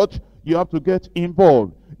the church. You have to get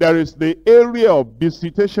involved. There is the area of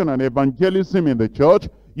visitation and evangelism in the church.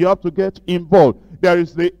 You have to get involved. There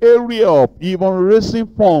is the area of even raising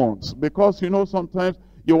funds, because, you know, sometimes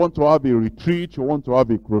you want to have a retreat, you want to have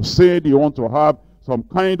a crusade, you want to have some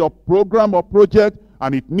kind of program or project,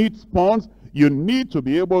 and it needs funds. You need to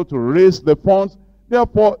be able to raise the funds.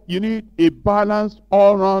 Therefore, you need a balanced,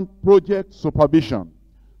 all-round project supervision,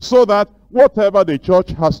 so that whatever the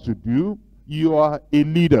church has to do, you are a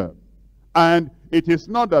leader. And it is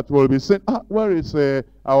not that we'll be saying, where is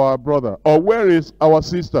our brother? Or where is our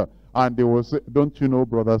sister? And they will say, don't you know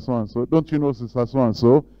brother so-and-so? Don't you know sister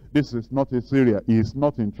so-and-so? This is not his area. He is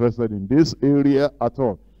not interested in this area at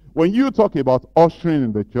all. When you talk about ushering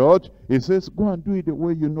in the church, it says, go and do it the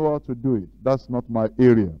way you know how to do it. That's not my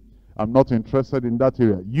area. I'm not interested in that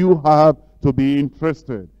area. You have to be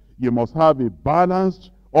interested. You must have a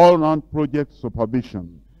balanced, all-round project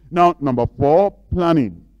supervision. Now, number 4,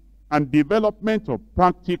 planning and development of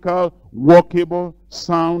practical, workable,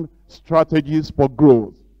 sound strategies for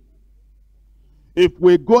growth. If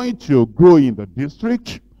we're going to grow in the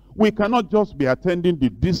district, we cannot just be attending the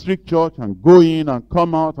district church and go in and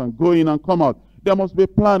come out and go in and come out. There must be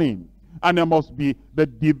planning. And there must be the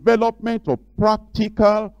development of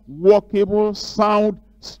practical, workable, sound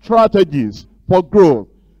strategies for growth.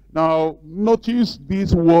 Now, notice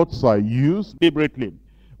these words are used deliberately.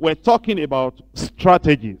 We're talking about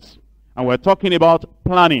strategies, and we're talking about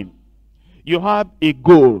planning. You have a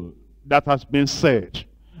goal that has been set,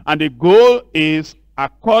 and the goal is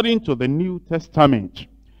according to the New Testament.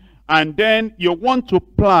 And then you want to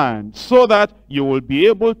plan so that you will be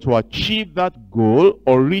able to achieve that goal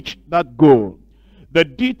or reach that goal. The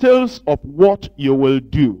details of what you will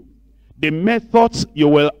do, the methods you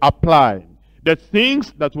will apply, the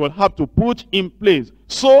things that will have to put in place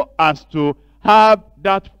so as to have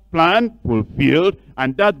that plan fulfilled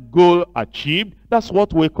and that goal achieved. That's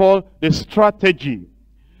what we call the strategy.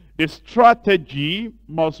 The strategy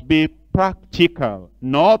must be practical,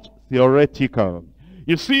 not theoretical.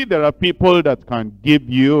 You see, there are people that can give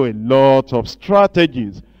you a lot of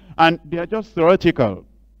strategies, and they are just theoretical.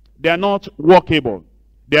 They are not workable.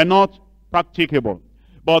 They are not practicable.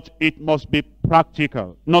 But it must be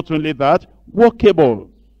practical. Not only that,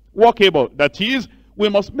 workable. Workable. That is, we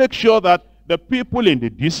must make sure that the people in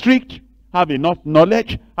the district have enough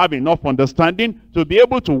knowledge, have enough understanding to be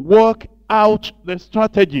able to work out the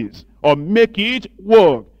strategies or make it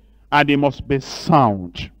work. And it must be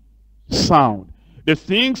sound. Sound. The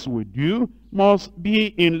things we do must be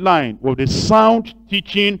in line with the sound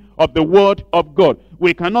teaching of the Word of God.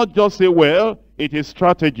 We cannot just say, well, it is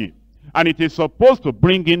strategy. And it is supposed to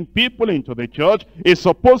bring in people into the church. It's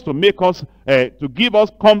supposed to make us, to give us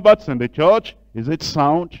converts in the church. Is it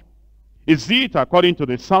sound? Is it according to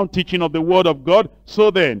the sound teaching of the Word of God?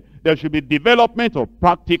 So then, there should be development of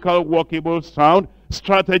practical, workable, sound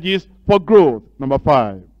strategies for growth. Number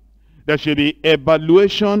 5, there should be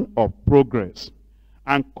evaluation of progress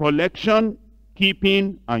and collection,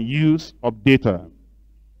 keeping, and use of data.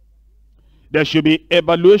 There should be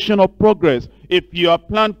evaluation of progress. If you are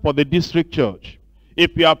planned for the district church,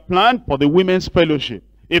 if you are planned for the women's fellowship,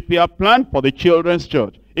 if you are planned for the children's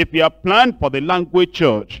church, if you are planned for the language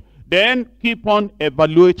church, then keep on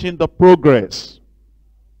evaluating the progress.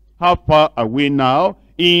 How far are we now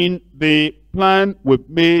in the plan we've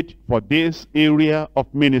made for this area of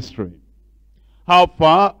ministry? How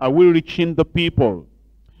far are we reaching the people?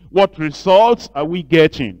 What results are we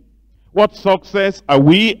getting? What success are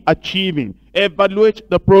we achieving? Evaluate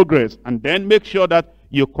the progress and then make sure that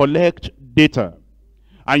you collect data.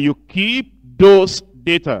 And you keep those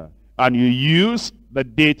data and you use the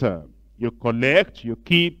data. You collect, you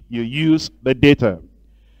keep, you use the data.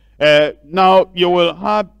 Now, you will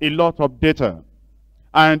have a lot of data.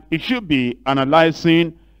 And it should be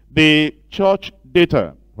analyzing the church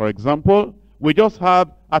data. For example, we just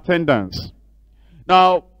have attendance.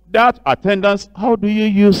 Now, that attendance, how do you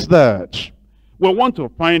use that? We want to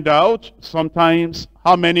find out sometimes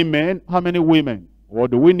how many men, how many women.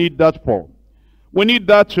 What do we need that for? We need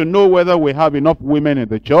that to know whether we have enough women in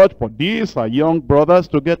the church for these are young brothers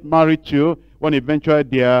to get married to when eventually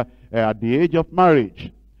they are at the age of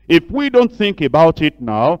marriage. If we don't think about it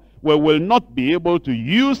now, we will not be able to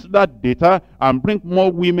use that data and bring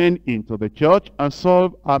more women into the church and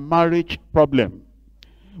solve our marriage problem.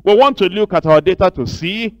 We want to look at our data to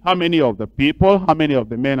see how many of the people, how many of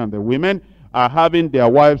the men and the women are having their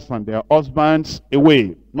wives and their husbands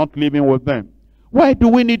away, not living with them. Why do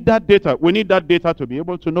we need that data? We need that data to be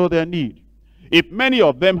able to know their need. If many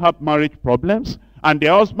of them have marriage problems and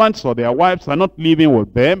their husbands or their wives are not living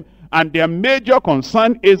with them, and their major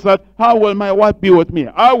concern is that, how will my wife be with me?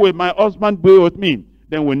 How will my husband be with me?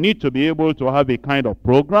 Then we need to be able to have a kind of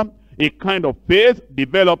program, a kind of faith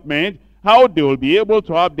development, how they will be able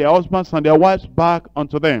to have their husbands and their wives back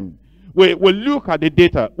onto them. We look at the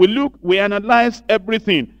data. We analyze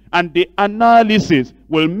everything. And the analysis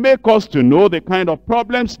will make us to know the kind of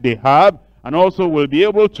problems they have, and also we'll be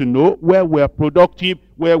able to know where we're productive,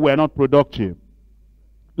 where we're not productive.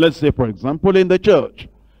 Let's say, for example, in the church,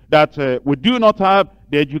 that we do not have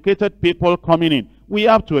the educated people coming in. We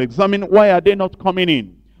have to examine why are they not coming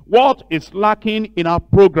in. What is lacking in our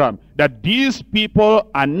program that these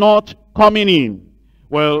people are not coming in?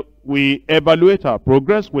 Well, we evaluate our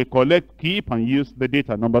progress, we collect, keep, and use the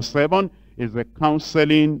data. Number 7 is the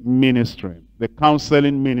counseling ministry. The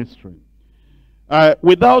counseling ministry.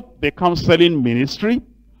 Without the counseling ministry,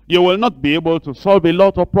 you will not be able to solve a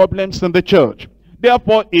lot of problems in the church.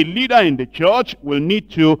 Therefore, a leader in the church will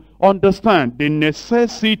need to understand the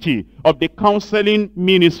necessity of the counseling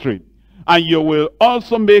ministry. And you will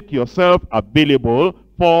also make yourself available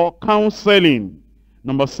for counseling.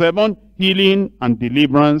 Number 7, healing and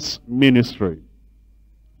deliverance ministry.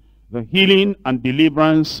 The healing and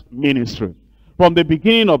deliverance ministry. From the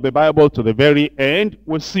beginning of the Bible to the very end,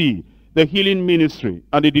 we see the healing ministry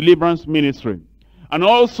and the deliverance ministry. And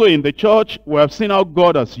also in the church, we have seen how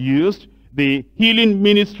God has used the healing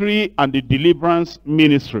ministry and the deliverance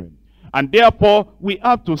ministry. And therefore, we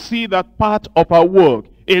have to see that part of our work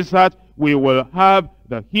is that we will have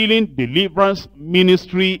the healing deliverance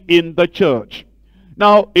ministry in the church.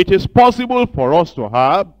 Now, it is possible for us to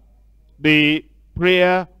have the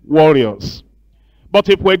prayer warriors. But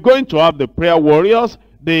if we're going to have the prayer warriors,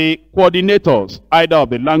 the coordinators, either of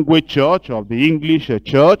the language church or the English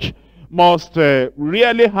church, must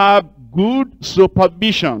really have good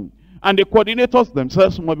supervision. And the coordinators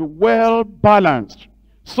themselves must be well balanced,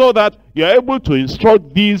 so that you're able to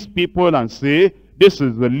instruct these people and say, this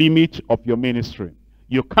is the limit of your ministry.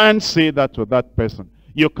 You can't say that to that person.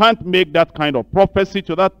 You can't make that kind of prophecy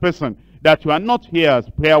to that person, that you are not here as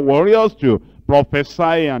prayer warriors to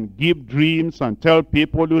prophesy and give dreams and tell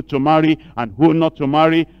people who to marry and who not to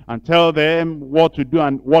marry and tell them what to do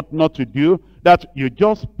and what not to do. That you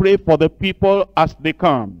just pray for the people as they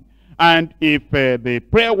come. And if the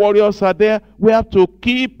prayer warriors are there, we have to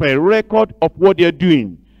keep a record of what they're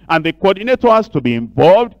doing. And the coordinator has to be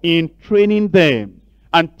involved in training them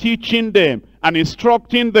and teaching them and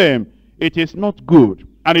instructing them. It is not good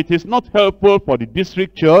and it is not helpful for the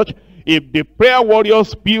district church if the prayer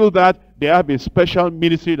warriors feel that they have a special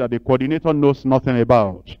ministry that the coordinator knows nothing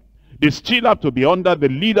about. They still have to be under the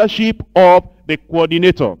leadership of the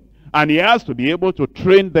coordinator. And he has to be able to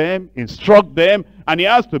train them, instruct them, and he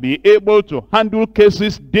has to be able to handle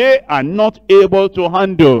cases they are not able to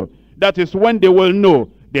handle. That is when they will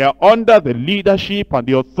know they are under the leadership and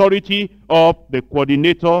the authority of the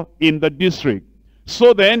coordinator in the district.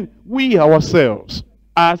 So then, we ourselves,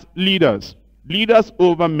 as leaders, leaders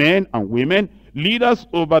over men and women, leaders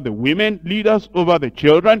over the women, leaders over the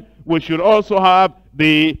children, we should also have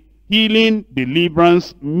the healing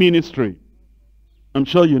deliverance ministry. I'm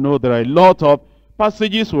sure you know there are a lot of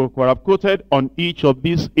passages we could have quoted on each of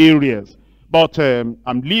these areas. But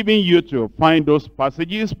I'm leaving you to find those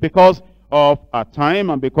passages because of our time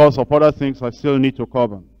and because of other things I still need to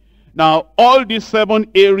cover. Now, all these 7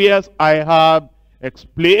 areas I have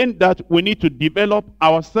explained that we need to develop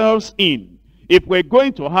ourselves in. If we're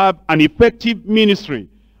going to have an effective ministry,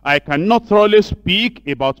 I cannot thoroughly speak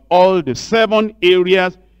about all the 7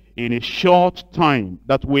 areas in a short time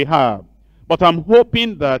that we have. But I'm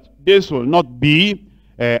hoping that this will not be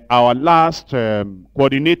our last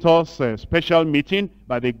coordinators special meeting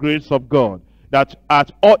by the grace of God. That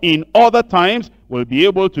in other times we'll be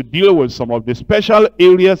able to deal with some of the special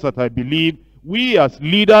areas that I believe we as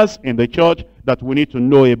leaders in the church that we need to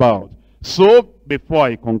know about. So before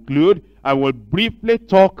I conclude, I will briefly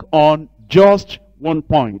talk on just one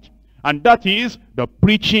point. And that is the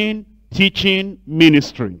preaching, teaching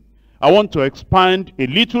ministry. I want to expand a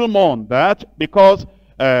little more on that because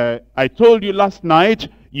I told you last night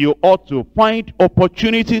you ought to find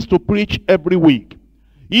opportunities to preach every week.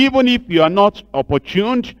 Even if you are not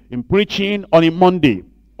opportuned in preaching on a Monday,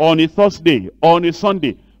 on a Thursday, on a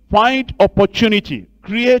Sunday, find opportunity,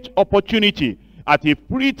 create opportunity at a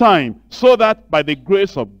free time so that by the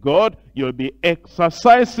grace of God, you'll be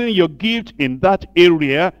exercising your gift in that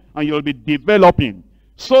area and you'll be developing.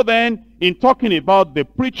 So then, in talking about the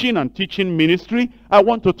preaching and teaching ministry, I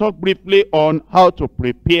want to talk briefly on how to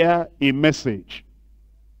prepare a message.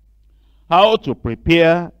 How to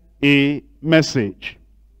prepare a message.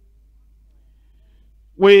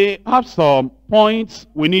 We have some points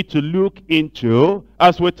we need to look into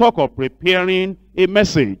as we talk of preparing a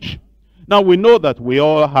message. Now we know that we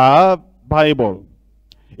all have Bible.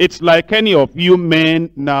 It's like any of you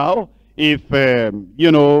men now, if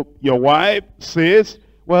your wife says,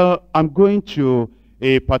 well, I'm going to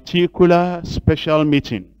a particular special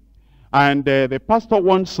meeting. And the pastor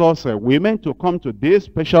wants us women to come to this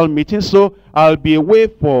special meeting, so I'll be away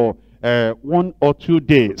for 1 or 2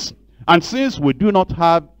 days. And since we do not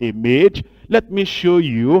have a maid, let me show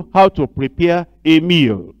you how to prepare a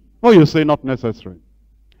meal. Oh, you say not necessary.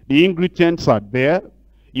 The ingredients are there.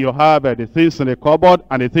 You have the things in the cupboard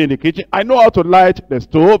and the thing in the kitchen. I know how to light the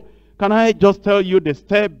stove. Can I just tell you the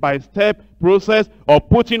step-by-step process of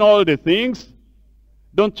putting all the things?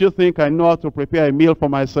 Don't you think I know how to prepare a meal for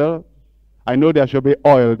myself? I know there should be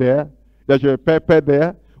oil there. There should be pepper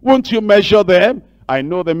there. Won't you measure them? I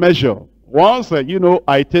know the measure. Once,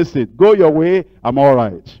 I taste it. Go your way, I'm all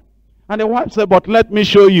right. And the wife said, but let me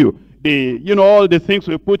show you all the things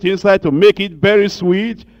we put inside to make it very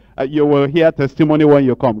sweet. You will hear testimony when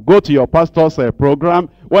you come. Go to your pastor's program.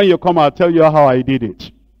 When you come, I'll tell you how I did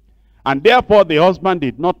it. And therefore, the husband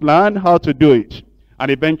did not learn how to do it.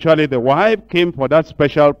 And eventually, the wife came for that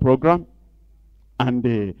special program. And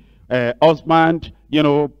the husband,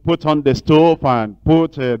 put on the stove and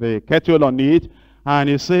put the kettle on it. And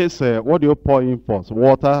he says, what do you pour in first?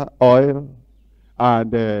 Water, oil,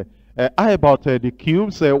 and how about the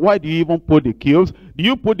cubes? Why do you even put the cubes? Do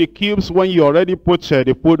you put the cubes when you already put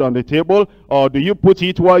the food on the table? Or do you put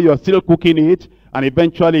it while you're still cooking it? And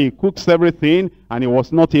eventually he cooks everything and he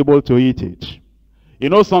was not able to eat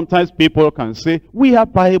it. Sometimes people can say, we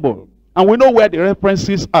have Bible. And we know where the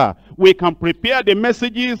references are. We can prepare the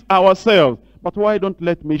messages ourselves. But why don't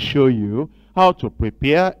let me show you how to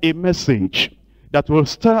prepare a message that will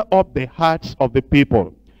stir up the hearts of the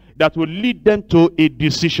people, that will lead them to a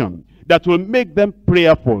decision, that will make them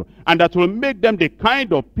prayerful, and that will make them the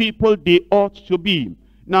kind of people they ought to be.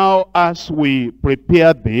 Now, as we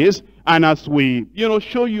prepare this, And as we,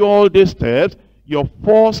 show you all these steps, your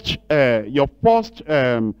first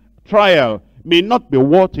trial may not be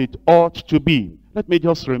what it ought to be. Let me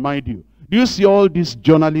just remind you. Do you see all these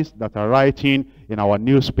journalists that are writing in our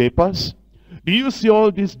newspapers? Do you see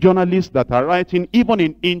all these journalists that are writing even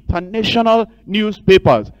in international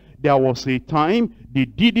newspapers? There was a time they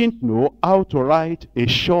didn't know how to write a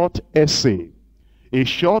short essay, a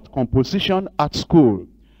short composition at school.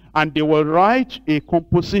 And they will write a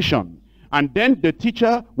composition. And then the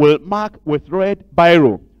teacher will mark with red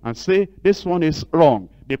biro and say, this one is wrong.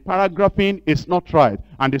 The paragraphing is not right.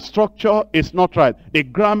 And the structure is not right. The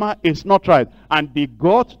grammar is not right. And they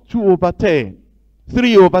got 2/10,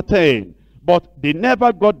 3/10. But they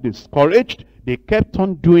never got discouraged. They kept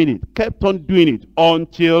on doing it,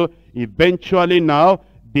 until eventually now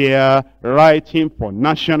they are writing for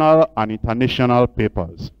national and international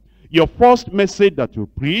papers. Your first message that you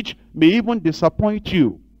preach may even disappoint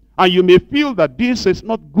you. And you may feel that this is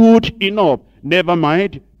not good enough. Never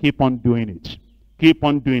mind, keep on doing it. Keep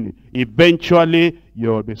on doing it. Eventually,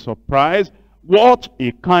 you'll be surprised what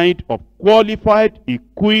a kind of qualified,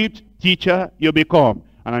 equipped teacher you become.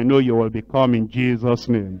 And I know you will become in Jesus'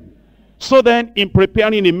 name. So then, in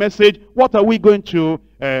preparing a message, what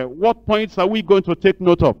points are we going to take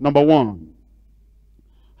note of? Number one,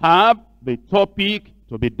 have the topic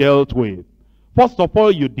to be dealt with. First of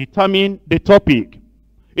all, you determine the topic.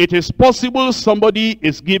 It is possible somebody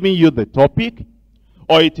is giving you the topic,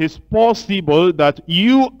 or it is possible that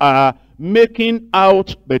you are making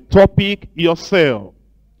out the topic yourself.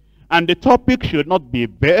 And the topic should not be a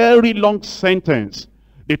very long sentence.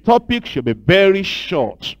 The topic should be very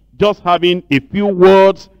short, just having a few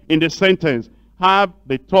words in the sentence. Have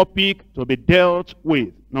the topic to be dealt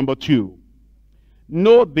with. Number two,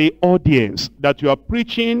 know the audience that you are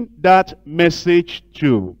preaching that message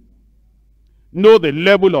to. Know the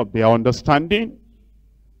level of their understanding.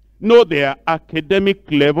 Know their academic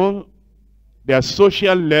level, their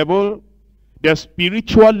social level, their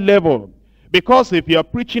spiritual level. Because if you are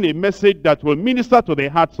preaching a message that will minister to the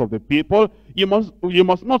hearts of the people, you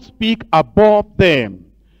must not speak above them.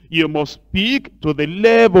 You must speak to the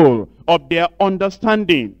level of their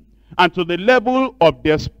understanding and to the level of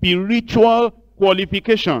their spiritual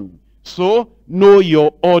qualification. So, know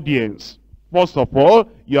your audience. First of all,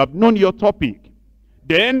 you have known your topic.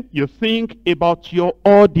 Then you think about your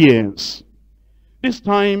audience. This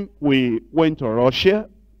time we went to Russia,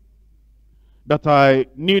 that I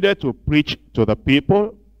needed to preach to the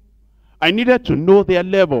people. I needed to know their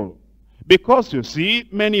level. Because you see,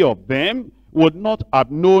 many of them would not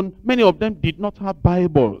have known, many of them did not have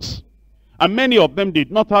Bibles. And many of them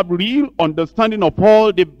did not have real understanding of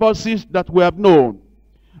all the verses that we have known.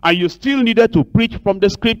 And you still needed to preach from the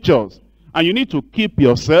scriptures. And you need to keep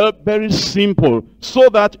yourself very simple so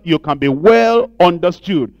that you can be well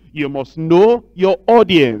understood. You must know your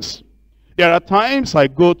audience. There are times I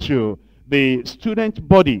go to the student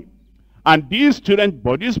body. And these student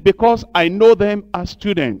bodies, because I know them as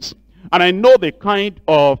students, and I know the kind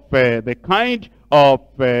of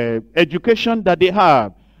education that they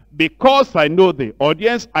have. Because I know the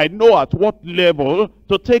audience, I know at what level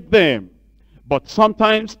to take them. But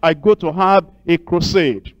sometimes I go to have a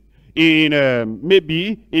crusade in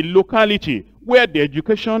maybe a locality where the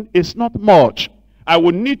education is not much. I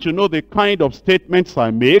would need to know the kind of statements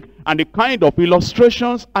I make and the kind of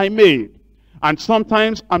illustrations I made. And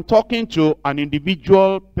sometimes I'm talking to an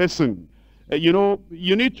individual person. You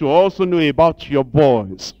need to also know about your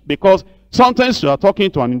voice. Because sometimes you are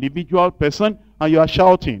talking to an individual person and you are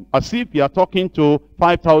shouting as if you are talking to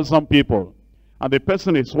 5,000 people. And the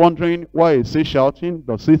person is wondering, why is he shouting?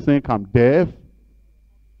 Does he think I'm deaf?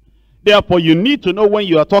 Therefore, you need to know when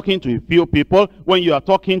you are talking to a few people, when you are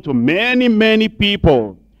talking to many, many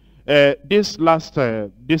people. This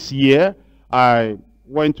year, I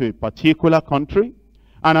went to a particular country,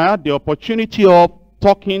 and I had the opportunity of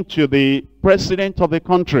talking to the president of the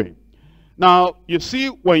country. Now, you see,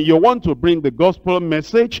 when you want to bring the gospel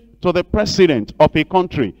message to the president of a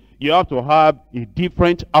country, you have to have a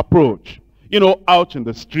different approach. Out in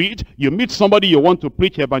the street, you meet somebody, you want to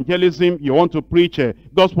preach evangelism, you want to preach a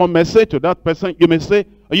gospel message to that person, you may say,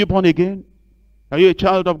 are you born again? Are you a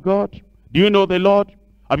child of God? Do you know the Lord?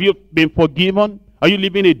 Have you been forgiven? Are you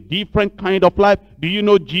living a different kind of life? Do you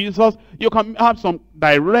know Jesus? You can have some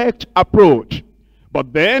direct approach.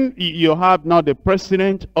 But then you have now the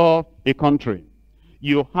president of a country.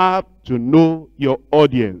 You have to know your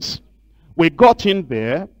audience. We got in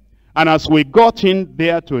there, and as we got in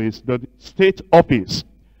there to the state office,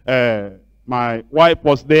 my wife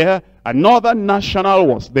was there, another national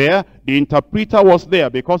was there, the interpreter was there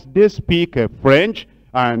because they speak French,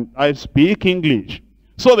 and I speak English.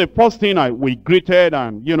 So the first thing we greeted,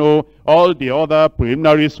 and all the other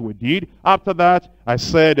preliminaries we did. After that, I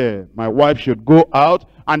said my wife should go out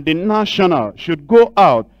and the national should go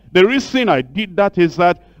out. The reason I did that is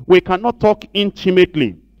that we cannot talk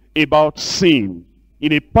intimately about sin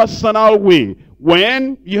in a personal way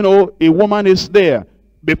when, a woman is there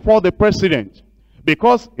before the president,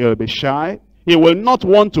 because he'll be shy. He will not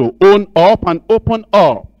want to own up and open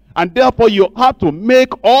up. And therefore, you have to make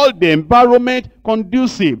all the environment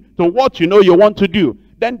conducive to what you want to do.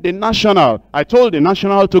 Then the national, I told the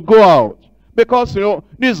national to go out. Because, this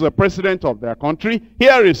is the president of their country.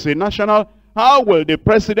 Here is a national. How will the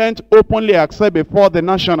president openly accept before the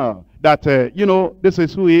national that, this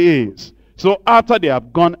is who he is? So after they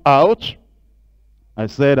have gone out, I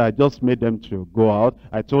said I just made them to go out.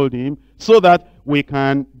 I told him so that we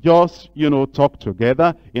can just, talk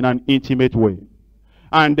together in an intimate way.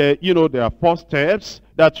 And, there are 4 steps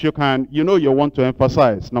that you can, you want to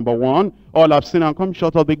emphasize. Number 1, all have sinned and come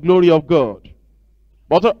short of the glory of God.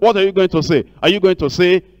 What are you going to say? Are you going to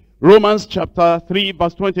say, Romans chapter 3,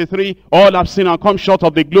 verse 23, all have sinned and come short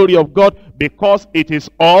of the glory of God, because it is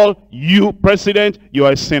all you, president, you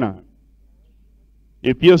are a sinner?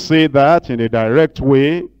 If you say that in a direct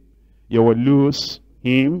way, you will lose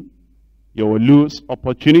him, you will lose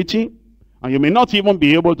opportunity, and you may not even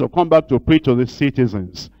be able to come back to preach to the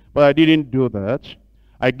citizens. But I didn't do that.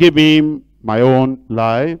 I gave him my own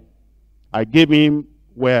life. I gave him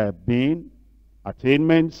where I've been,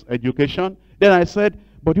 attainments, education. Then I said,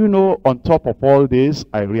 but on top of all this,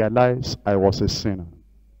 I realized I was a sinner.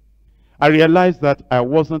 I realized that I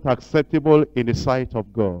wasn't acceptable in the sight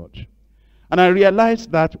of God. And I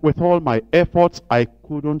realized that with all my efforts, I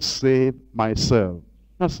couldn't save myself.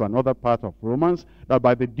 That's another part of Romans, that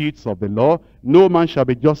by the deeds of the law, no man shall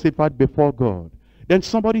be justified before God. Then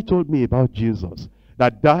somebody told me about Jesus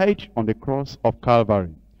that died on the cross of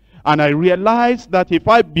Calvary. And I realized that if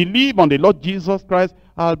I believe on the Lord Jesus Christ,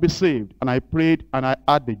 I'll be saved. And I prayed and I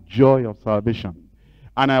had the joy of salvation.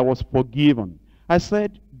 And I was forgiven. I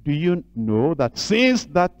said, do you know that since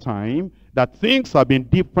that time, that things have been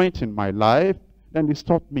different in my life? Then he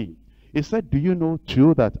stopped me. He said, do you know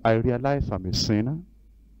too that I realize I'm a sinner?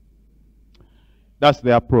 That's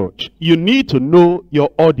the approach. You need to know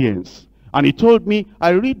your audience. And he told me, I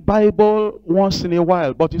read Bible once in a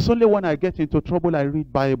while, but it's only when I get into trouble I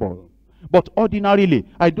read Bible. But ordinarily,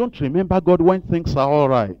 I don't remember God when things are all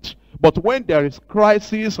right. But when there is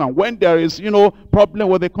crisis and when there is, problem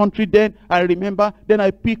with the country, then I remember, then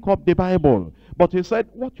I pick up the Bible. But he said,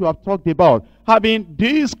 what you have talked about, having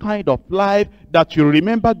this kind of life that you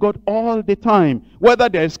remember God all the time, whether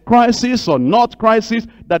there is crisis or not crisis,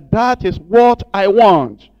 that is what I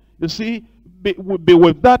want. You see,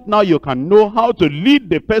 with that now you can know how to lead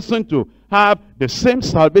the person to have the same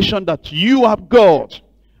salvation that you have got.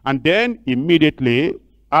 And then immediately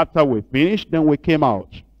after we finished, then we came out.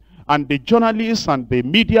 And the journalists and the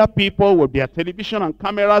media people with their television and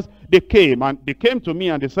cameras, they came to me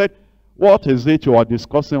and they said, what is it you are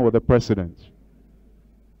discussing with the president?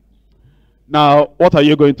 Now, what are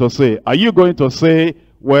you going to say? Are you going to say,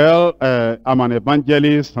 well, I'm an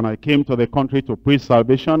evangelist and I came to the country to preach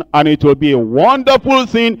salvation, and it will be a wonderful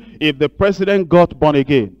thing if the president got born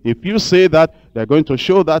again? If you say that, they're going to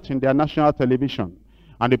show that in their national television.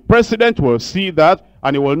 And the president will see that,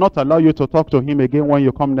 and he will not allow you to talk to him again when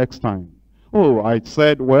you come next time. Oh, I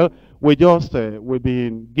said, well, we've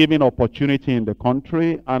been giving opportunity in the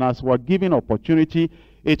country, and as we're giving opportunity,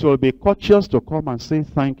 it will be courteous to come and say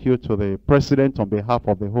thank you to the president on behalf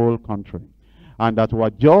of the whole country. And that we're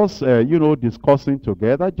just, discussing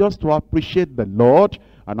together just to appreciate the Lord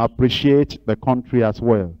and appreciate the country as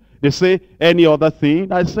well. They say, any other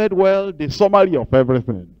thing? I said, well, the summary of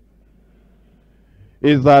everything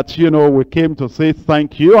is that, we came to say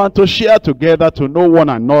thank you and to share together, to know one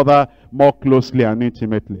another more closely and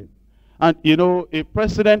intimately. And, a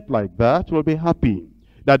president like that will be happy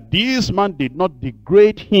that this man did not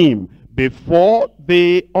degrade him before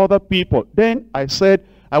the other people. Then I said,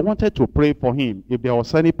 I wanted to pray for him if there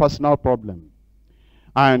was any personal problem.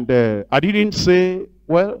 And I didn't say,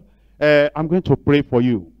 well, I'm going to pray for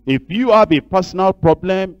you. If you have a personal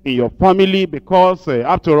problem in your family, because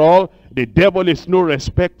after all, the devil is no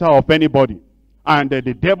respecter of anybody. And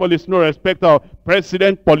the devil is no respecter of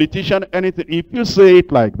president, politician, anything. If you say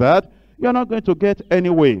it like that, you're not going to get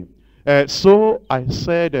anywhere. So I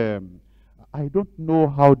said, I don't know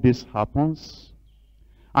how this happens.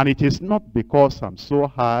 And it is not because I'm so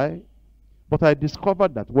high, but I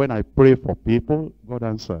discovered that when I pray for people, God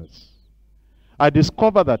answers. I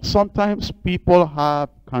discovered that sometimes people have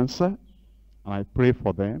cancer, and I pray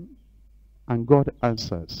for them, and God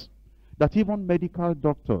answers. That even medical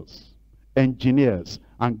doctors, engineers,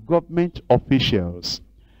 and government officials,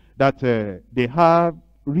 that they have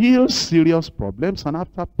real serious problems, and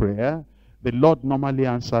after prayer, the Lord normally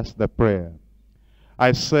answers the prayer.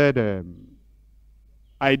 I said,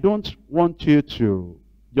 I don't want you to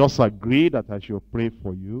just agree that I should pray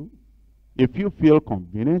for you. If you feel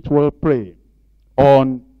convenient, we'll pray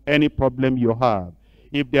on any problem you have.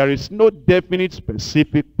 If there is no definite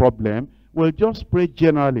specific problem, we'll just pray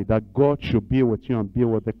generally that God should be with you and be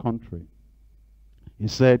with the country. He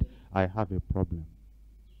said, I have a problem.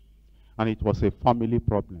 And it was a family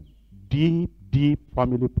problem. Deep, deep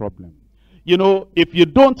family problem. You know, if you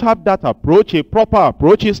don't have that approach, a proper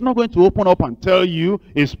approach, he's not going to open up and tell you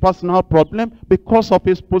his personal problem because of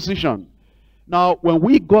his position. Now, when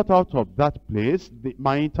we got out of that place,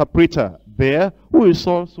 my interpreter there, who is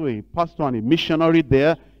also a pastor and a missionary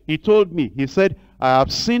there, he told me, he said, I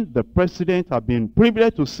have seen the president, I've been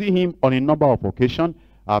privileged to see him on a number of occasions.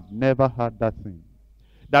 I've never heard that thing.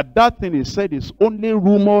 That thing is said is only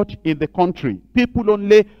rumored in the country. People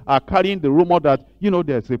only are carrying the rumor that, you know,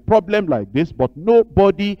 there's a problem like this, but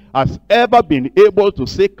nobody has ever been able to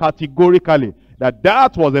say categorically that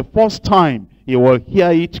that was the first time he will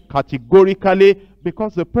hear it categorically,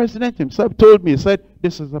 because the president himself told me, he said,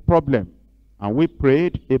 this is a problem. And we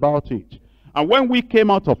prayed about it. And when we came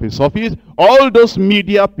out of his office, all those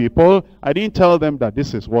media people, I didn't tell them that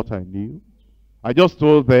this is what I knew. I just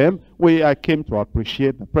told them, I came to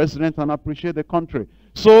appreciate the president and appreciate the country.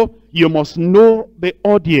 So you must know the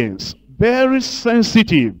audience. Very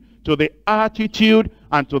sensitive to the attitude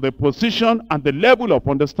and to the position and the level of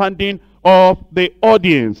understanding of the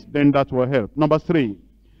audience. Then that will help. Number 3,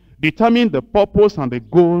 determine the purpose and the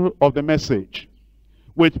goal of the message.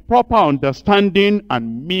 With proper understanding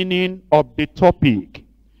and meaning of the topic.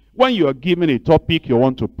 When you are given a topic you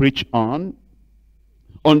want to preach on,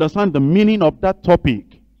 understand the meaning of that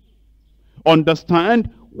topic.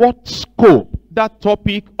 Understand what scope that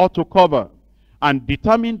topic ought to cover. And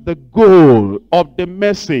determine the goal of the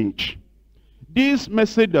message. This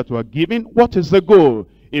message that we are giving, what is the goal?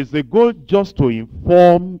 Is the goal just to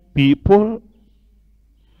inform people?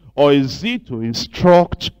 Or is it to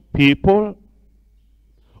instruct people?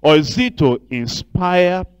 Or is it to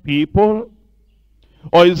inspire people?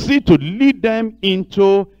 Or is it to lead them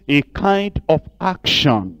into a kind of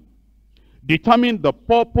action? Determine the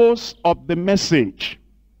purpose of the message.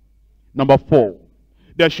 Number 4,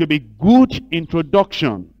 there should be good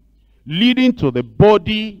introduction leading to the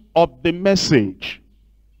body of the message.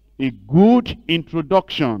 A good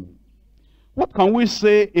introduction. What can we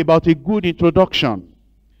say about a good introduction?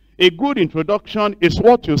 A good introduction is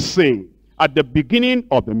what you say at the beginning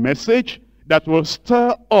of the message that will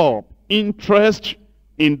stir up interest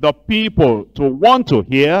in the people to want to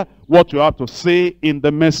hear what you have to say in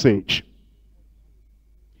the message.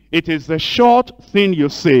 It is the short thing you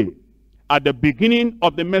say at the beginning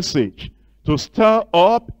of the message to stir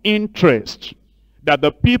up interest that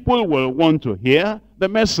the people will want to hear the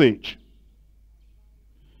message.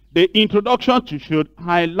 The introduction should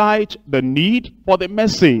highlight the need for the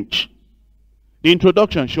message. The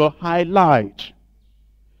introduction should highlight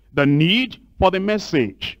the need for the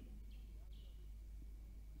message.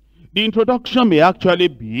 The introduction may actually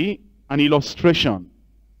be an illustration,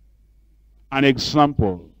 an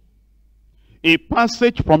example, a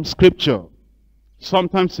passage from scripture.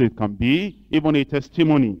 Sometimes it can be even a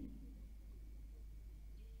testimony.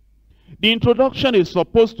 The introduction is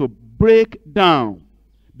supposed to break down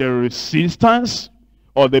the resistance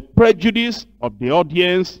or the prejudice of the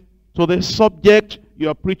audience to the subject you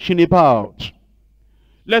are preaching about.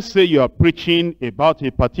 Let's say you are preaching about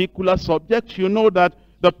a particular subject. You know that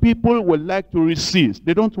the people will like to resist.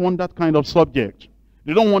 They don't want that kind of subject.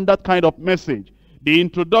 They don't want that kind of message. The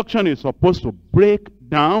introduction is supposed to break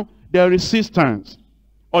down their resistance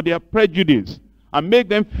or their prejudice and make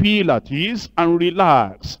them feel at ease and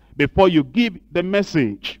relax before you give the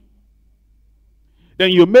message.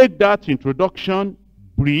 Then you make that introduction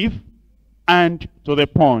brief and to the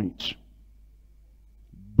point.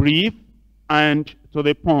 Brief and to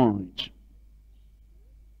the point.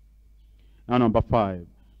 Now number 5.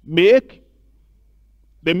 Make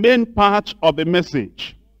the main part of the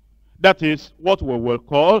message. That is what we will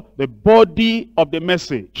call the body of the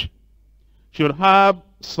message. Should have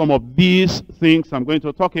some of these things I'm going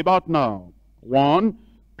to talk about now. 1,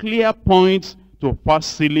 clear points to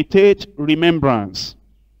facilitate remembrance.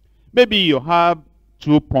 Maybe you have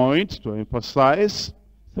 2 points to emphasize,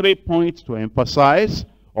 3 points to emphasize,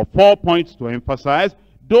 or 4 points to emphasize.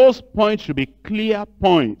 Those points should be clear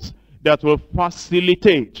points that will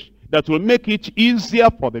facilitate, that will make it easier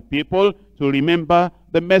for the people to remember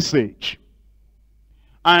the message.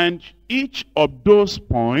 And each of those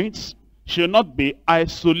points should not be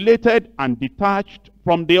isolated and detached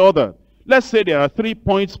from the other. Let's say there are 3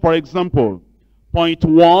 points, for example. Point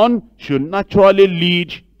 1 should naturally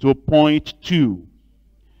lead to point 2.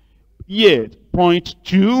 Yet, point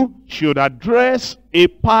 2 should address a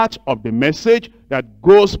part of the message that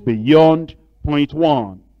goes beyond point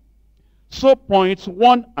 1. So points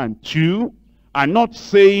 1 and 2 are not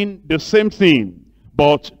saying the same thing,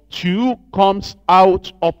 but 2 comes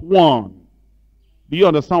out of 1. Do you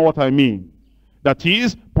understand what I mean? That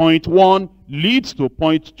is, point 1 leads to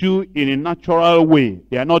point 2 in a natural way.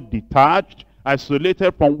 They are not detached,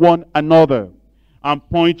 isolated from one another. And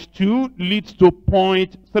point 2 leads to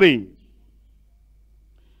point 3.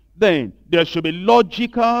 Then there should be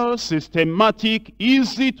logical, systematic,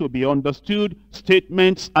 easy to be understood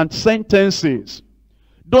statements and sentences.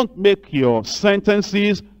 Don't make your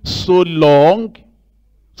sentences so long,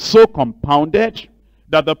 so compounded,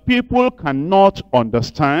 that the people cannot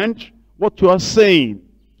understand what you are saying.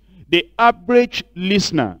 The average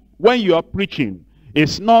listener, when you are preaching,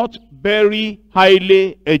 is not very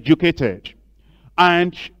highly educated.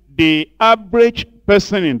 And the average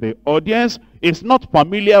person in the audience is not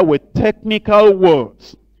familiar with technical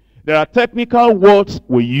words. There are technical words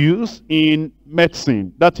we use in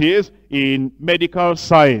medicine, that is, in medical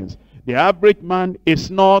science. The average man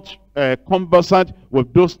is not conversant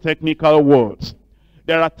with those technical words.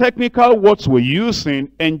 There are technical words we use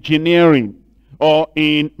in engineering, or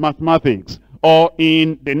in mathematics, or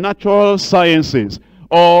in the natural sciences,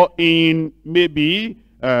 or in maybe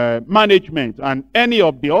management, and any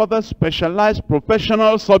of the other specialized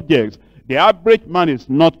professional subjects. The average man is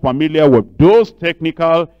not familiar with those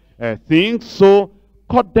technical things, so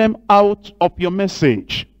cut them out of your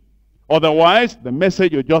message. Otherwise, the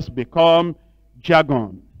message will just become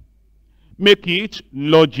jargon. Make it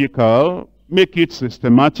logical, make it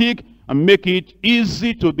systematic, and make it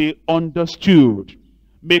easy to be understood.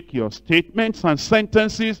 Make your statements and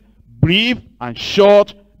sentences brief and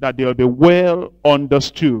short, that they'll be well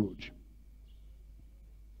understood.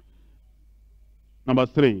 Number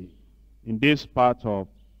 3, in this part of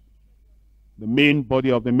the main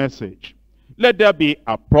body of the message, let there be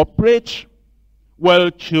appropriate,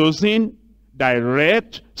 well-chosen,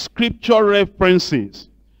 direct scripture references,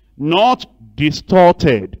 not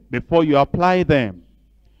distorted before you apply them.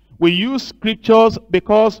 We use scriptures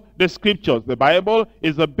because the scriptures, the Bible,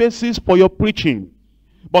 is the basis for your preaching.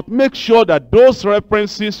 But make sure that those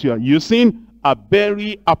references you are using are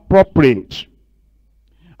very appropriate.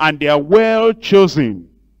 And they are well chosen.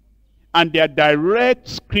 And they are direct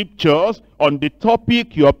scriptures on the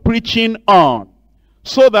topic you are preaching on.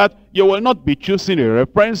 So that you will not be choosing a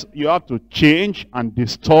reference you have to change and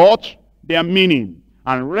distort their meaning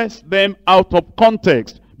and wrest them out of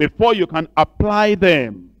context before you can apply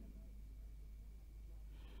them.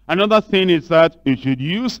 Another thing is that you should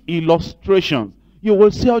use illustrations. You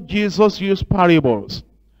will see how Jesus used parables.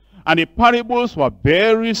 And the parables were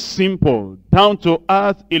very simple,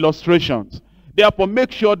 down-to-earth illustrations. Therefore,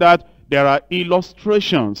 make sure that there are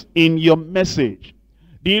illustrations in your message.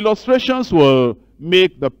 The illustrations will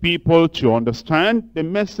make the people to understand the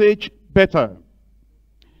message better.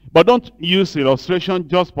 But don't use illustration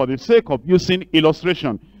just for the sake of using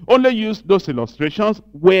illustration. Only use those illustrations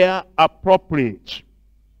where appropriate.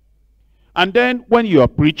 And then when you are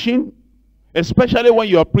preaching, especially when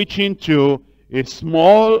you are preaching to a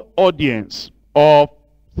small audience of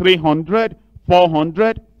 300,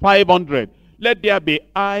 400, 500, let there be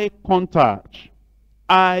eye contact.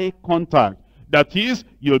 Eye contact. That is,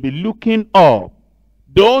 you'll be looking up.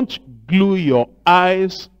 Don't glue your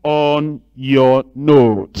eyes on your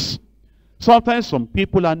notes. Sometimes some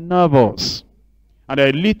people are nervous and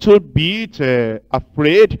a little bit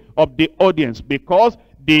afraid of the audience because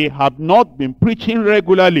they have not been preaching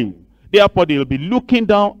regularly. Therefore, they'll be looking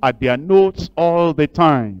down at their notes all the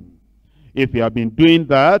time. If you have been doing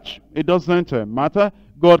that, it doesn't matter.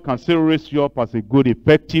 God can still raise you up as a good,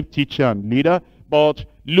 effective teacher and leader, but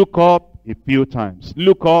look up a few times.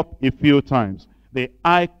 Look up a few times. The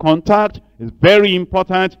eye contact is very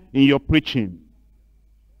important in your preaching.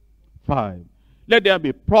 5. Let there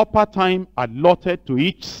be proper time allotted to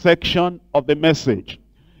each section of the message.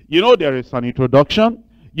 You know there is an introduction.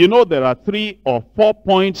 You know there are 3 or 4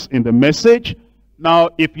 points in the message. Now,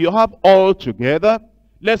 if you have all together,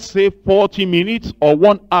 let's say 40 minutes or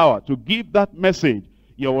 1 hour to give that message,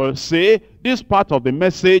 you will say, this part of the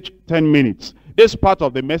message, 10 minutes. This part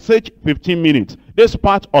of the message, 15 minutes. This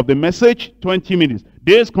part of the message, 20 minutes.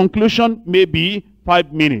 This conclusion may be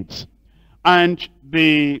 5 minutes. And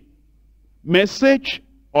the message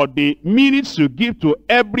or the minutes you give to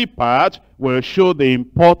every part will show the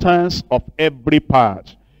importance of every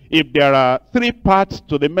part. If there are 3 parts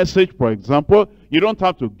to the message, for example, you don't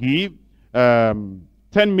have to give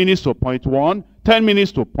 10 minutes to point 1, 10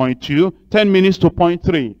 minutes to point 2, 10 minutes to point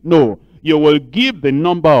 3. No, you will give the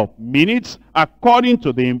number of minutes according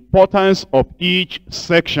to the importance of each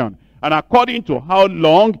section and according to how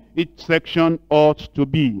long each section ought to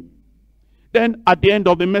be. Then at the end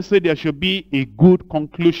of the message, there should be a good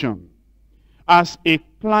conclusion as a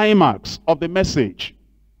climax of the message.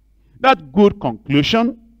 That good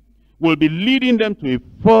conclusion will be leading them to a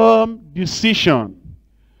firm decision.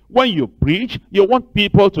 When you preach, you want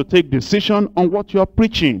people to take decision on what you are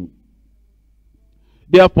preaching.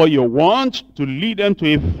 Therefore, you want to lead them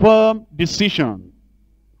to a firm decision.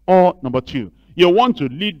 Or number 2, you want to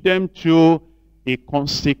lead them to a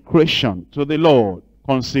consecration to the Lord.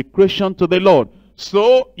 Consecration to the Lord.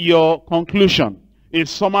 So your conclusion is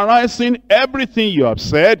summarizing everything you have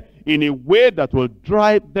said in a way that will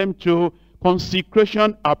drive them to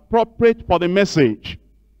consecration appropriate for the message.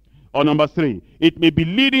 Or number 3, it may be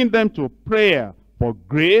leading them to prayer for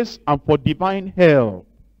grace and for divine help.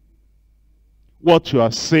 What you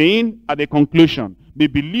are saying at the conclusion may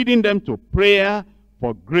be leading them to prayer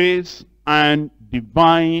for grace and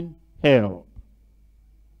divine help.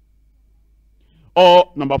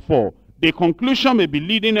 Or number 4, the conclusion may be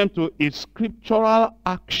leading them to a scriptural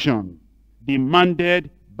action demanded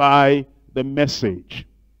by the message.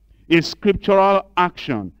 A scriptural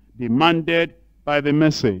action demanded by the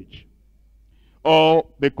message. Or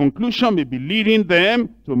the conclusion may be leading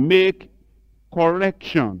them to make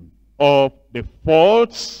correction of the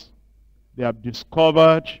faults they have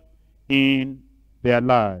discovered in their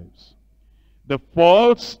lives. The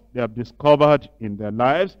faults they have discovered in their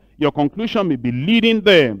lives, your conclusion may be leading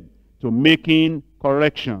them to making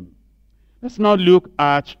correction. Let's now look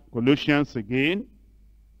at Colossians again.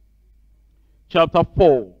 Chapter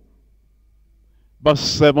 4, verse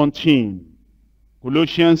 17.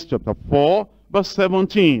 Colossians chapter 4, verse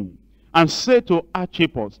 17. And say to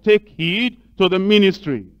Archippus, take heed to the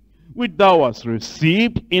ministry which thou hast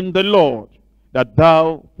received in the Lord, that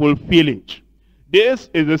thou fulfill it. This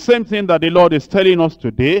is the same thing that the Lord is telling us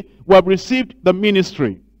today. We have received the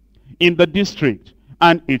ministry in the district.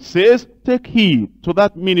 And it says, take heed to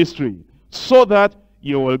that ministry so that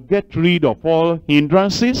you will get rid of all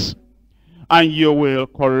hindrances and you will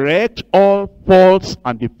correct all faults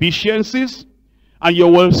and deficiencies and you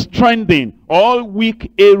will strengthen all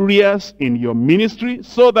weak areas in your ministry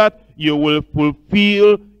so that you will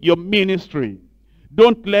fulfill your ministry.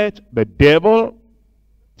 Don't let the devil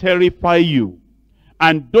terrify you.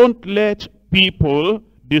 And don't let people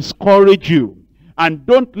discourage you. And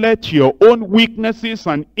don't let your own weaknesses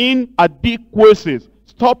and inadequacies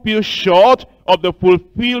stop you short of the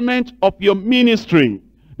fulfillment of your ministry.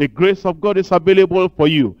 The grace of God is available for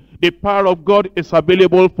you. The power of God is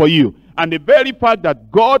available for you. And the very fact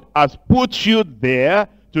that God has put you there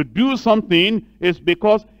to do something is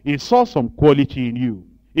because he saw some quality in you.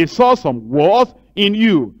 He saw some worth in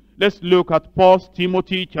you. Let's look at 1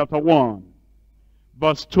 Timothy chapter 1,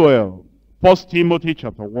 verse 12. 1 Timothy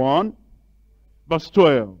chapter 1, verse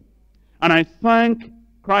 12. And I thank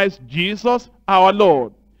Christ Jesus our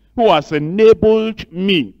Lord, who has enabled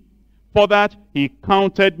me, for that he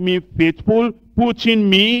counted me faithful, putting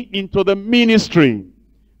me into the ministry.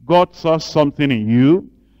 God saw something in you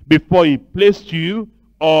before he placed you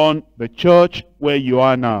on the church where you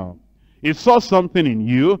are now. He saw something in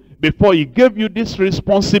you before he gave you this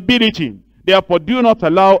responsibility. Therefore, do not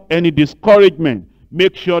allow any discouragement.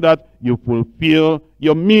 Make sure that you fulfill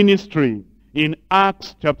your ministry. In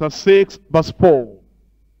Acts chapter 6, verse 4.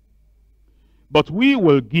 But we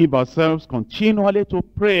will give ourselves continually to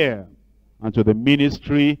prayer and to the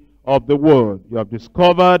ministry of the word. You have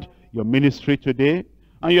discovered your ministry today,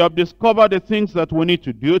 and you have discovered the things that we need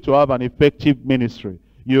to do to have an effective ministry.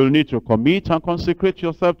 You'll need to commit and consecrate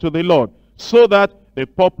yourself to the Lord so that the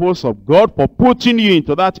purpose of God for putting you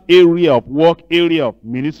into that area of work, area of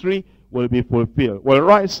ministry will be fulfilled. We'll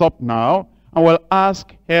rise up now and we'll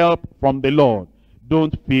ask help from the Lord.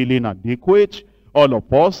 Don't feel inadequate. All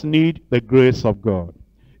of us need the grace of God.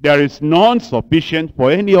 There is none sufficient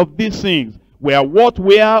for any of these things. We are what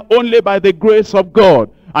we are only by the grace of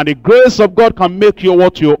God. And the grace of God can make you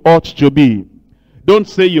what you ought to be. Don't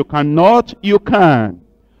say you cannot, you can.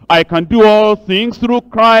 I can do all things through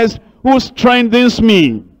Christ who strengthens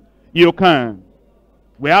me. You can.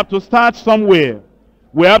 We have to start somewhere.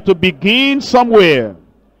 We have to begin somewhere.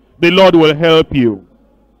 The Lord will help you.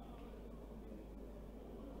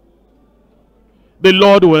 The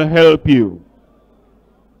Lord will help you.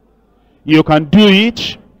 You can do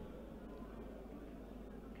it.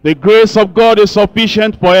 The grace of God is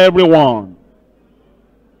sufficient for everyone.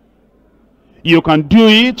 You can do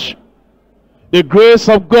it. The grace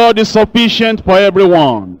of God is sufficient for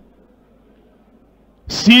everyone.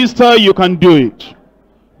 Sister, you can do it.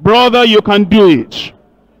 Brother, you can do it.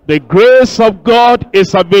 The grace of God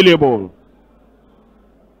is available.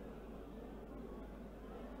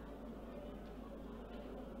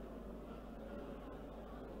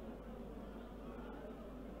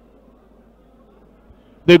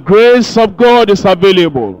 The grace of God is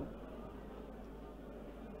available.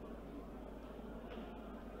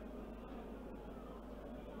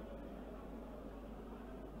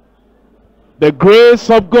 The grace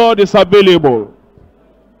of God is available.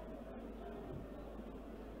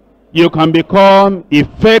 You can become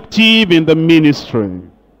effective in the ministry.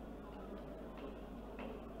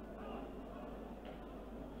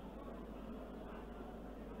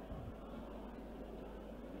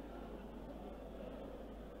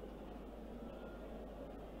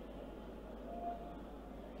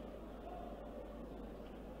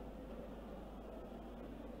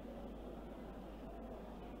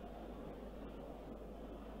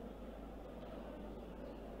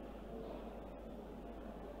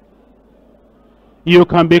 You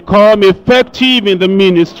can become effective in the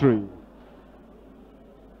ministry.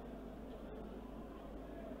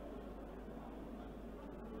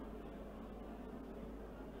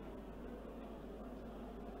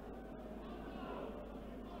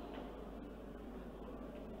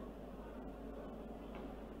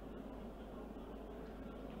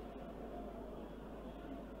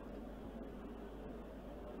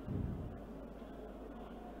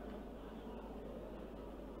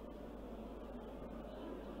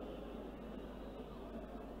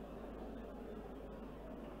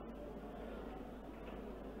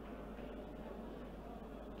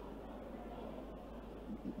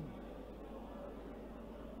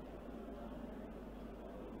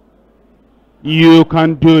 You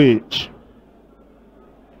can do it.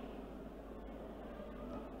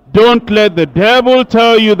 Don't let the devil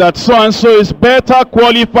tell you that so-and-so is better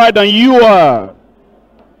qualified than you are.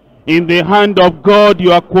 In the hand of God,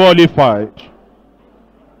 you are qualified.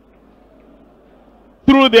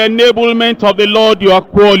 Through the enablement of the Lord, you are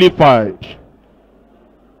qualified.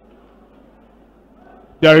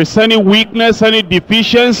 There is any weakness, any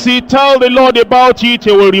deficiency, tell the Lord about it,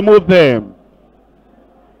 He will remove them.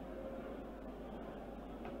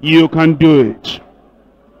 You can do it.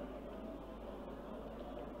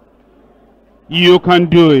 You can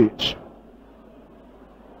do it.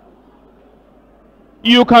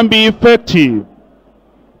 You can be effective.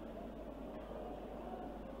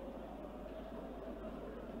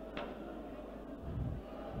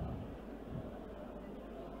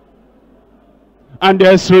 And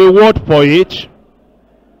there's reward for it.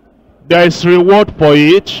 There is reward for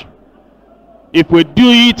it. If we do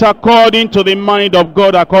it according to the mind of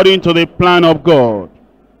God, according to the plan of God,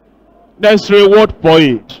 there's reward for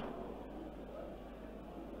it.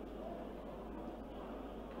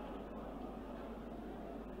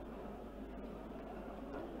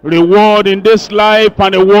 Reward in this life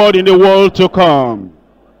and reward in the world to come.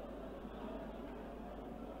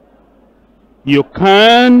 You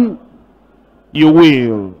can, you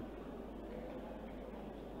will.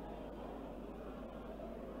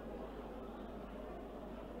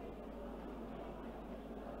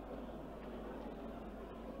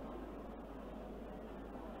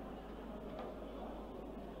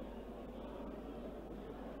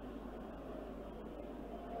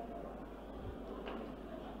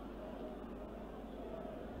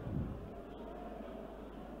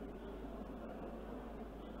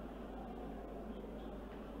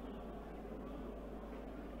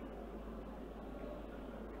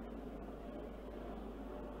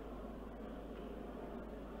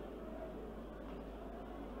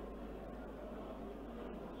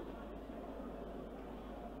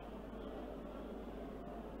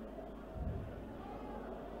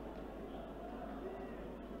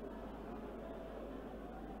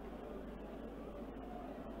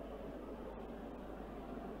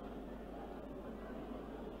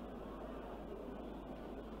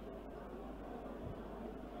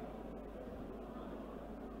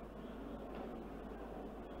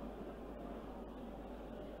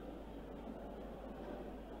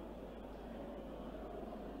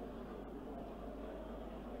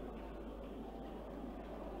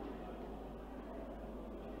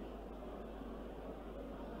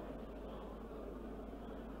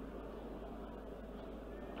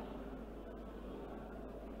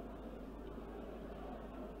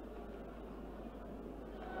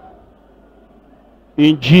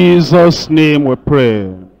 In Jesus' name we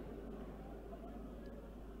pray.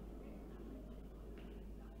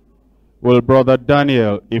 Will Brother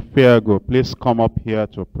Daniel Ifeago please come up here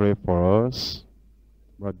to pray for us?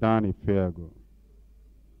 Brother Dan Ifeago.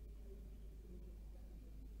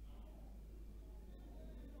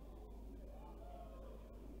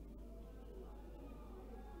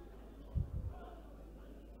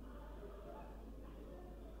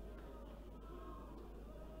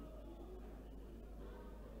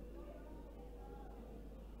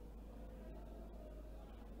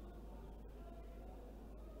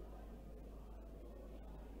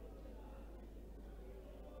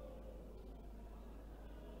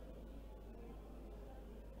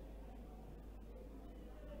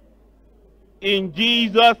 In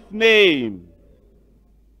Jesus' name.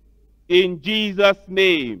 In Jesus'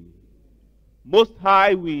 name. Most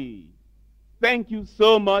High, we thank you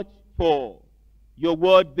so much for your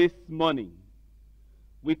word this morning.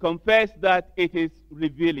 We confess that it is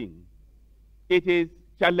revealing. It is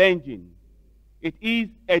challenging. It is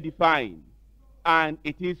edifying. And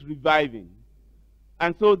it is reviving.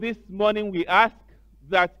 And so this morning we ask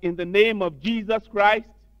that in the name of Jesus Christ,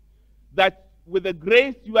 that with the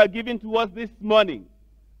grace you are giving to us this morning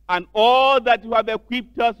and all that you have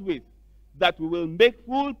equipped us with, that we will make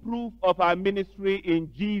full proof of our ministry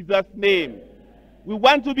in Jesus' name. We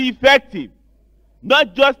want to be effective.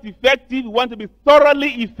 Not just effective, we want to be thoroughly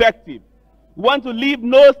effective. We want to leave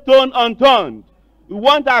no stone unturned. We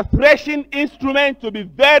want our threshing instrument to be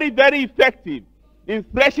very, very effective in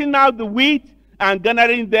threshing out the wheat and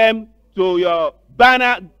gathering them to your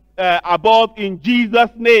banner above in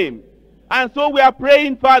Jesus' name. And so we are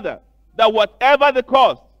praying, Father, that whatever the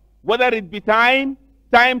cost, whether it be time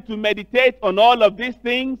to meditate on all of these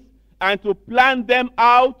things and to plan them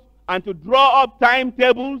out and to draw up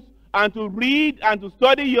timetables and to read and to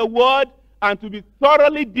study your word and to be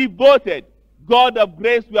thoroughly devoted, God of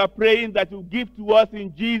grace, we are praying that you give to us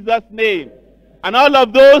in Jesus' name. And all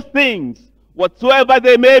of those things, whatsoever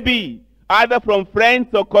they may be, either from friends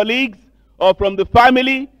or colleagues or from the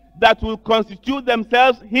family, that will constitute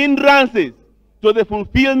themselves hindrances to the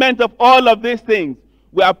fulfillment of all of these things.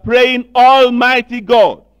 We are praying, Almighty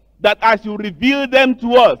God, that as you reveal them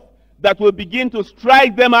to us, that we'll begin to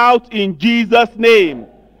strike them out in Jesus' name.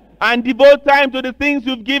 And devote time to the things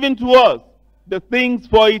you've given to us, the things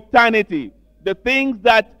for eternity, the things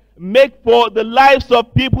that make for the lives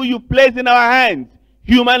of people you place in our hands,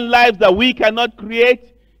 human lives that we cannot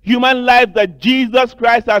create, human lives that Jesus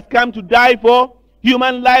Christ has come to die for,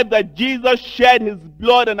 human life that Jesus shed his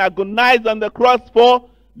blood and agonized on the cross for.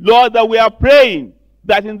 Lord, that we are praying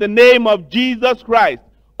that in the name of Jesus Christ,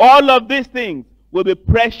 all of these things will be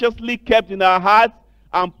preciously kept in our hearts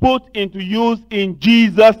and put into use in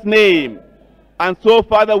Jesus' name. And so,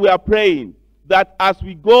 Father, we are praying that as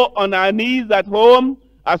we go on our knees at home,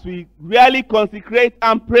 as we really consecrate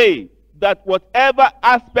and pray, that whatever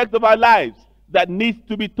aspect of our lives that needs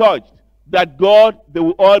to be touched, that God, they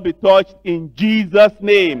will all be touched in Jesus'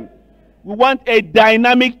 name. We want a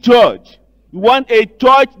dynamic church. We want a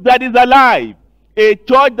church that is alive. A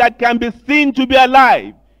church that can be seen to be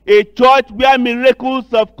alive. A church where miracles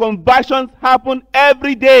of conversions happen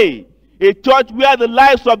every day. A church where the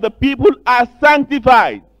lives of the people are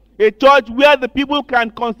sanctified. A church where the people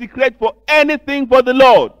can consecrate for anything for the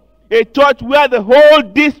Lord. A church where the whole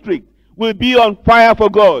district will be on fire for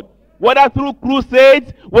God. Whether through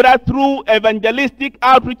crusades, whether through evangelistic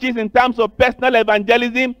outreaches in terms of personal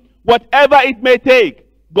evangelism, whatever it may take,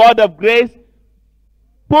 God of grace,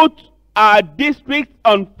 put our district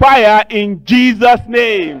on fire in Jesus'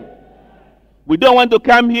 name. We don't want to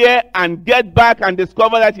come here and get back and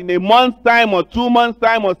discover that in a month's time or 2 months'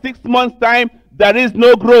 time or 6 months' time, there is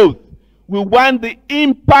no growth. We want the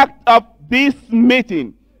impact of this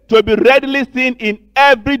meeting to be readily seen in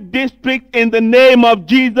every district in the name of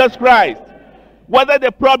Jesus Christ. Whether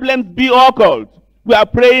the problems be occult, we are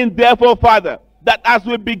praying therefore, Father, that as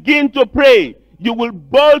we begin to pray, you will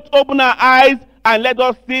both open our eyes and let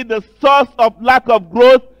us see the source of lack of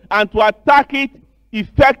growth and to attack it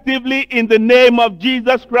effectively in the name of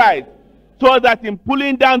Jesus Christ. So that in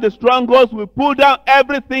pulling down the strongholds, we pull down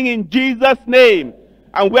everything in Jesus' name.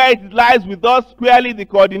 And where it lies with us squarely, the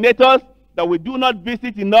coordinators, that we do not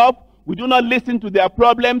visit enough, we do not listen to their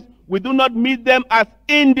problems, we do not meet them as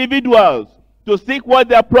individuals to seek what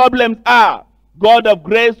their problems are. God of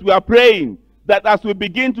grace, we are praying that as we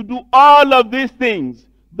begin to do all of these things,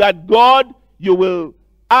 that God, you will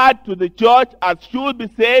add to the church as should be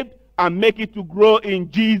saved and make it to grow in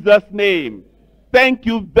Jesus' name. Thank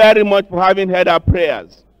you very much for having heard our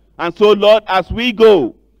prayers. And so, Lord, as we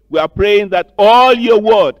go, we are praying that all your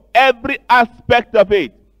word, every aspect of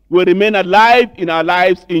it, will remain alive in our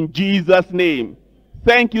lives in Jesus' name.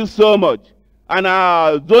 Thank you so much. and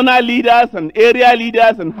our zonal leaders and area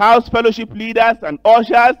leaders and house fellowship leaders and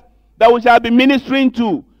ushers that we shall be ministering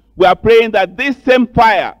to. We are praying that this same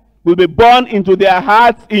fire will be born into their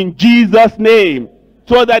hearts in Jesus' name,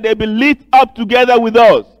 so that they be lit up together with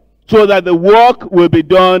us, so that the work will be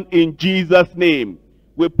done in Jesus' name.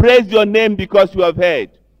 We praise your name because you have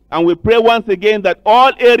heard. And we pray once again that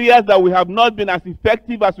all areas that we have not been as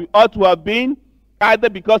effective as we ought to have been, either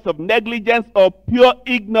because of negligence or pure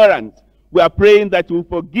ignorance, we are praying that you will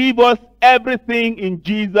forgive us everything in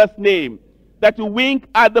Jesus' name, that you wink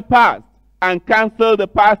at the past and cancel the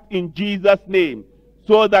past in Jesus' name,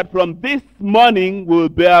 so that from this morning we will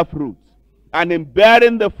bear fruit. And in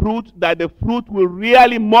bearing the fruit, that the fruit will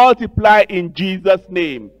really multiply in Jesus'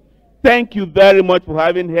 name. Thank you very much for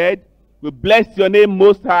having heard. We bless your name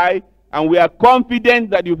most high, and we are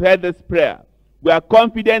confident that you've heard this prayer. We are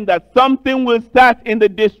confident that something will start in the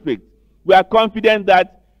district. We are confident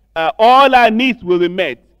that all our needs will be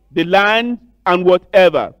met, the land and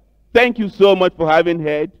whatever. Thank you so much for having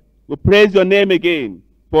heard. We praise your name again,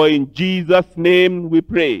 for in Jesus' name we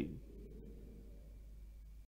pray.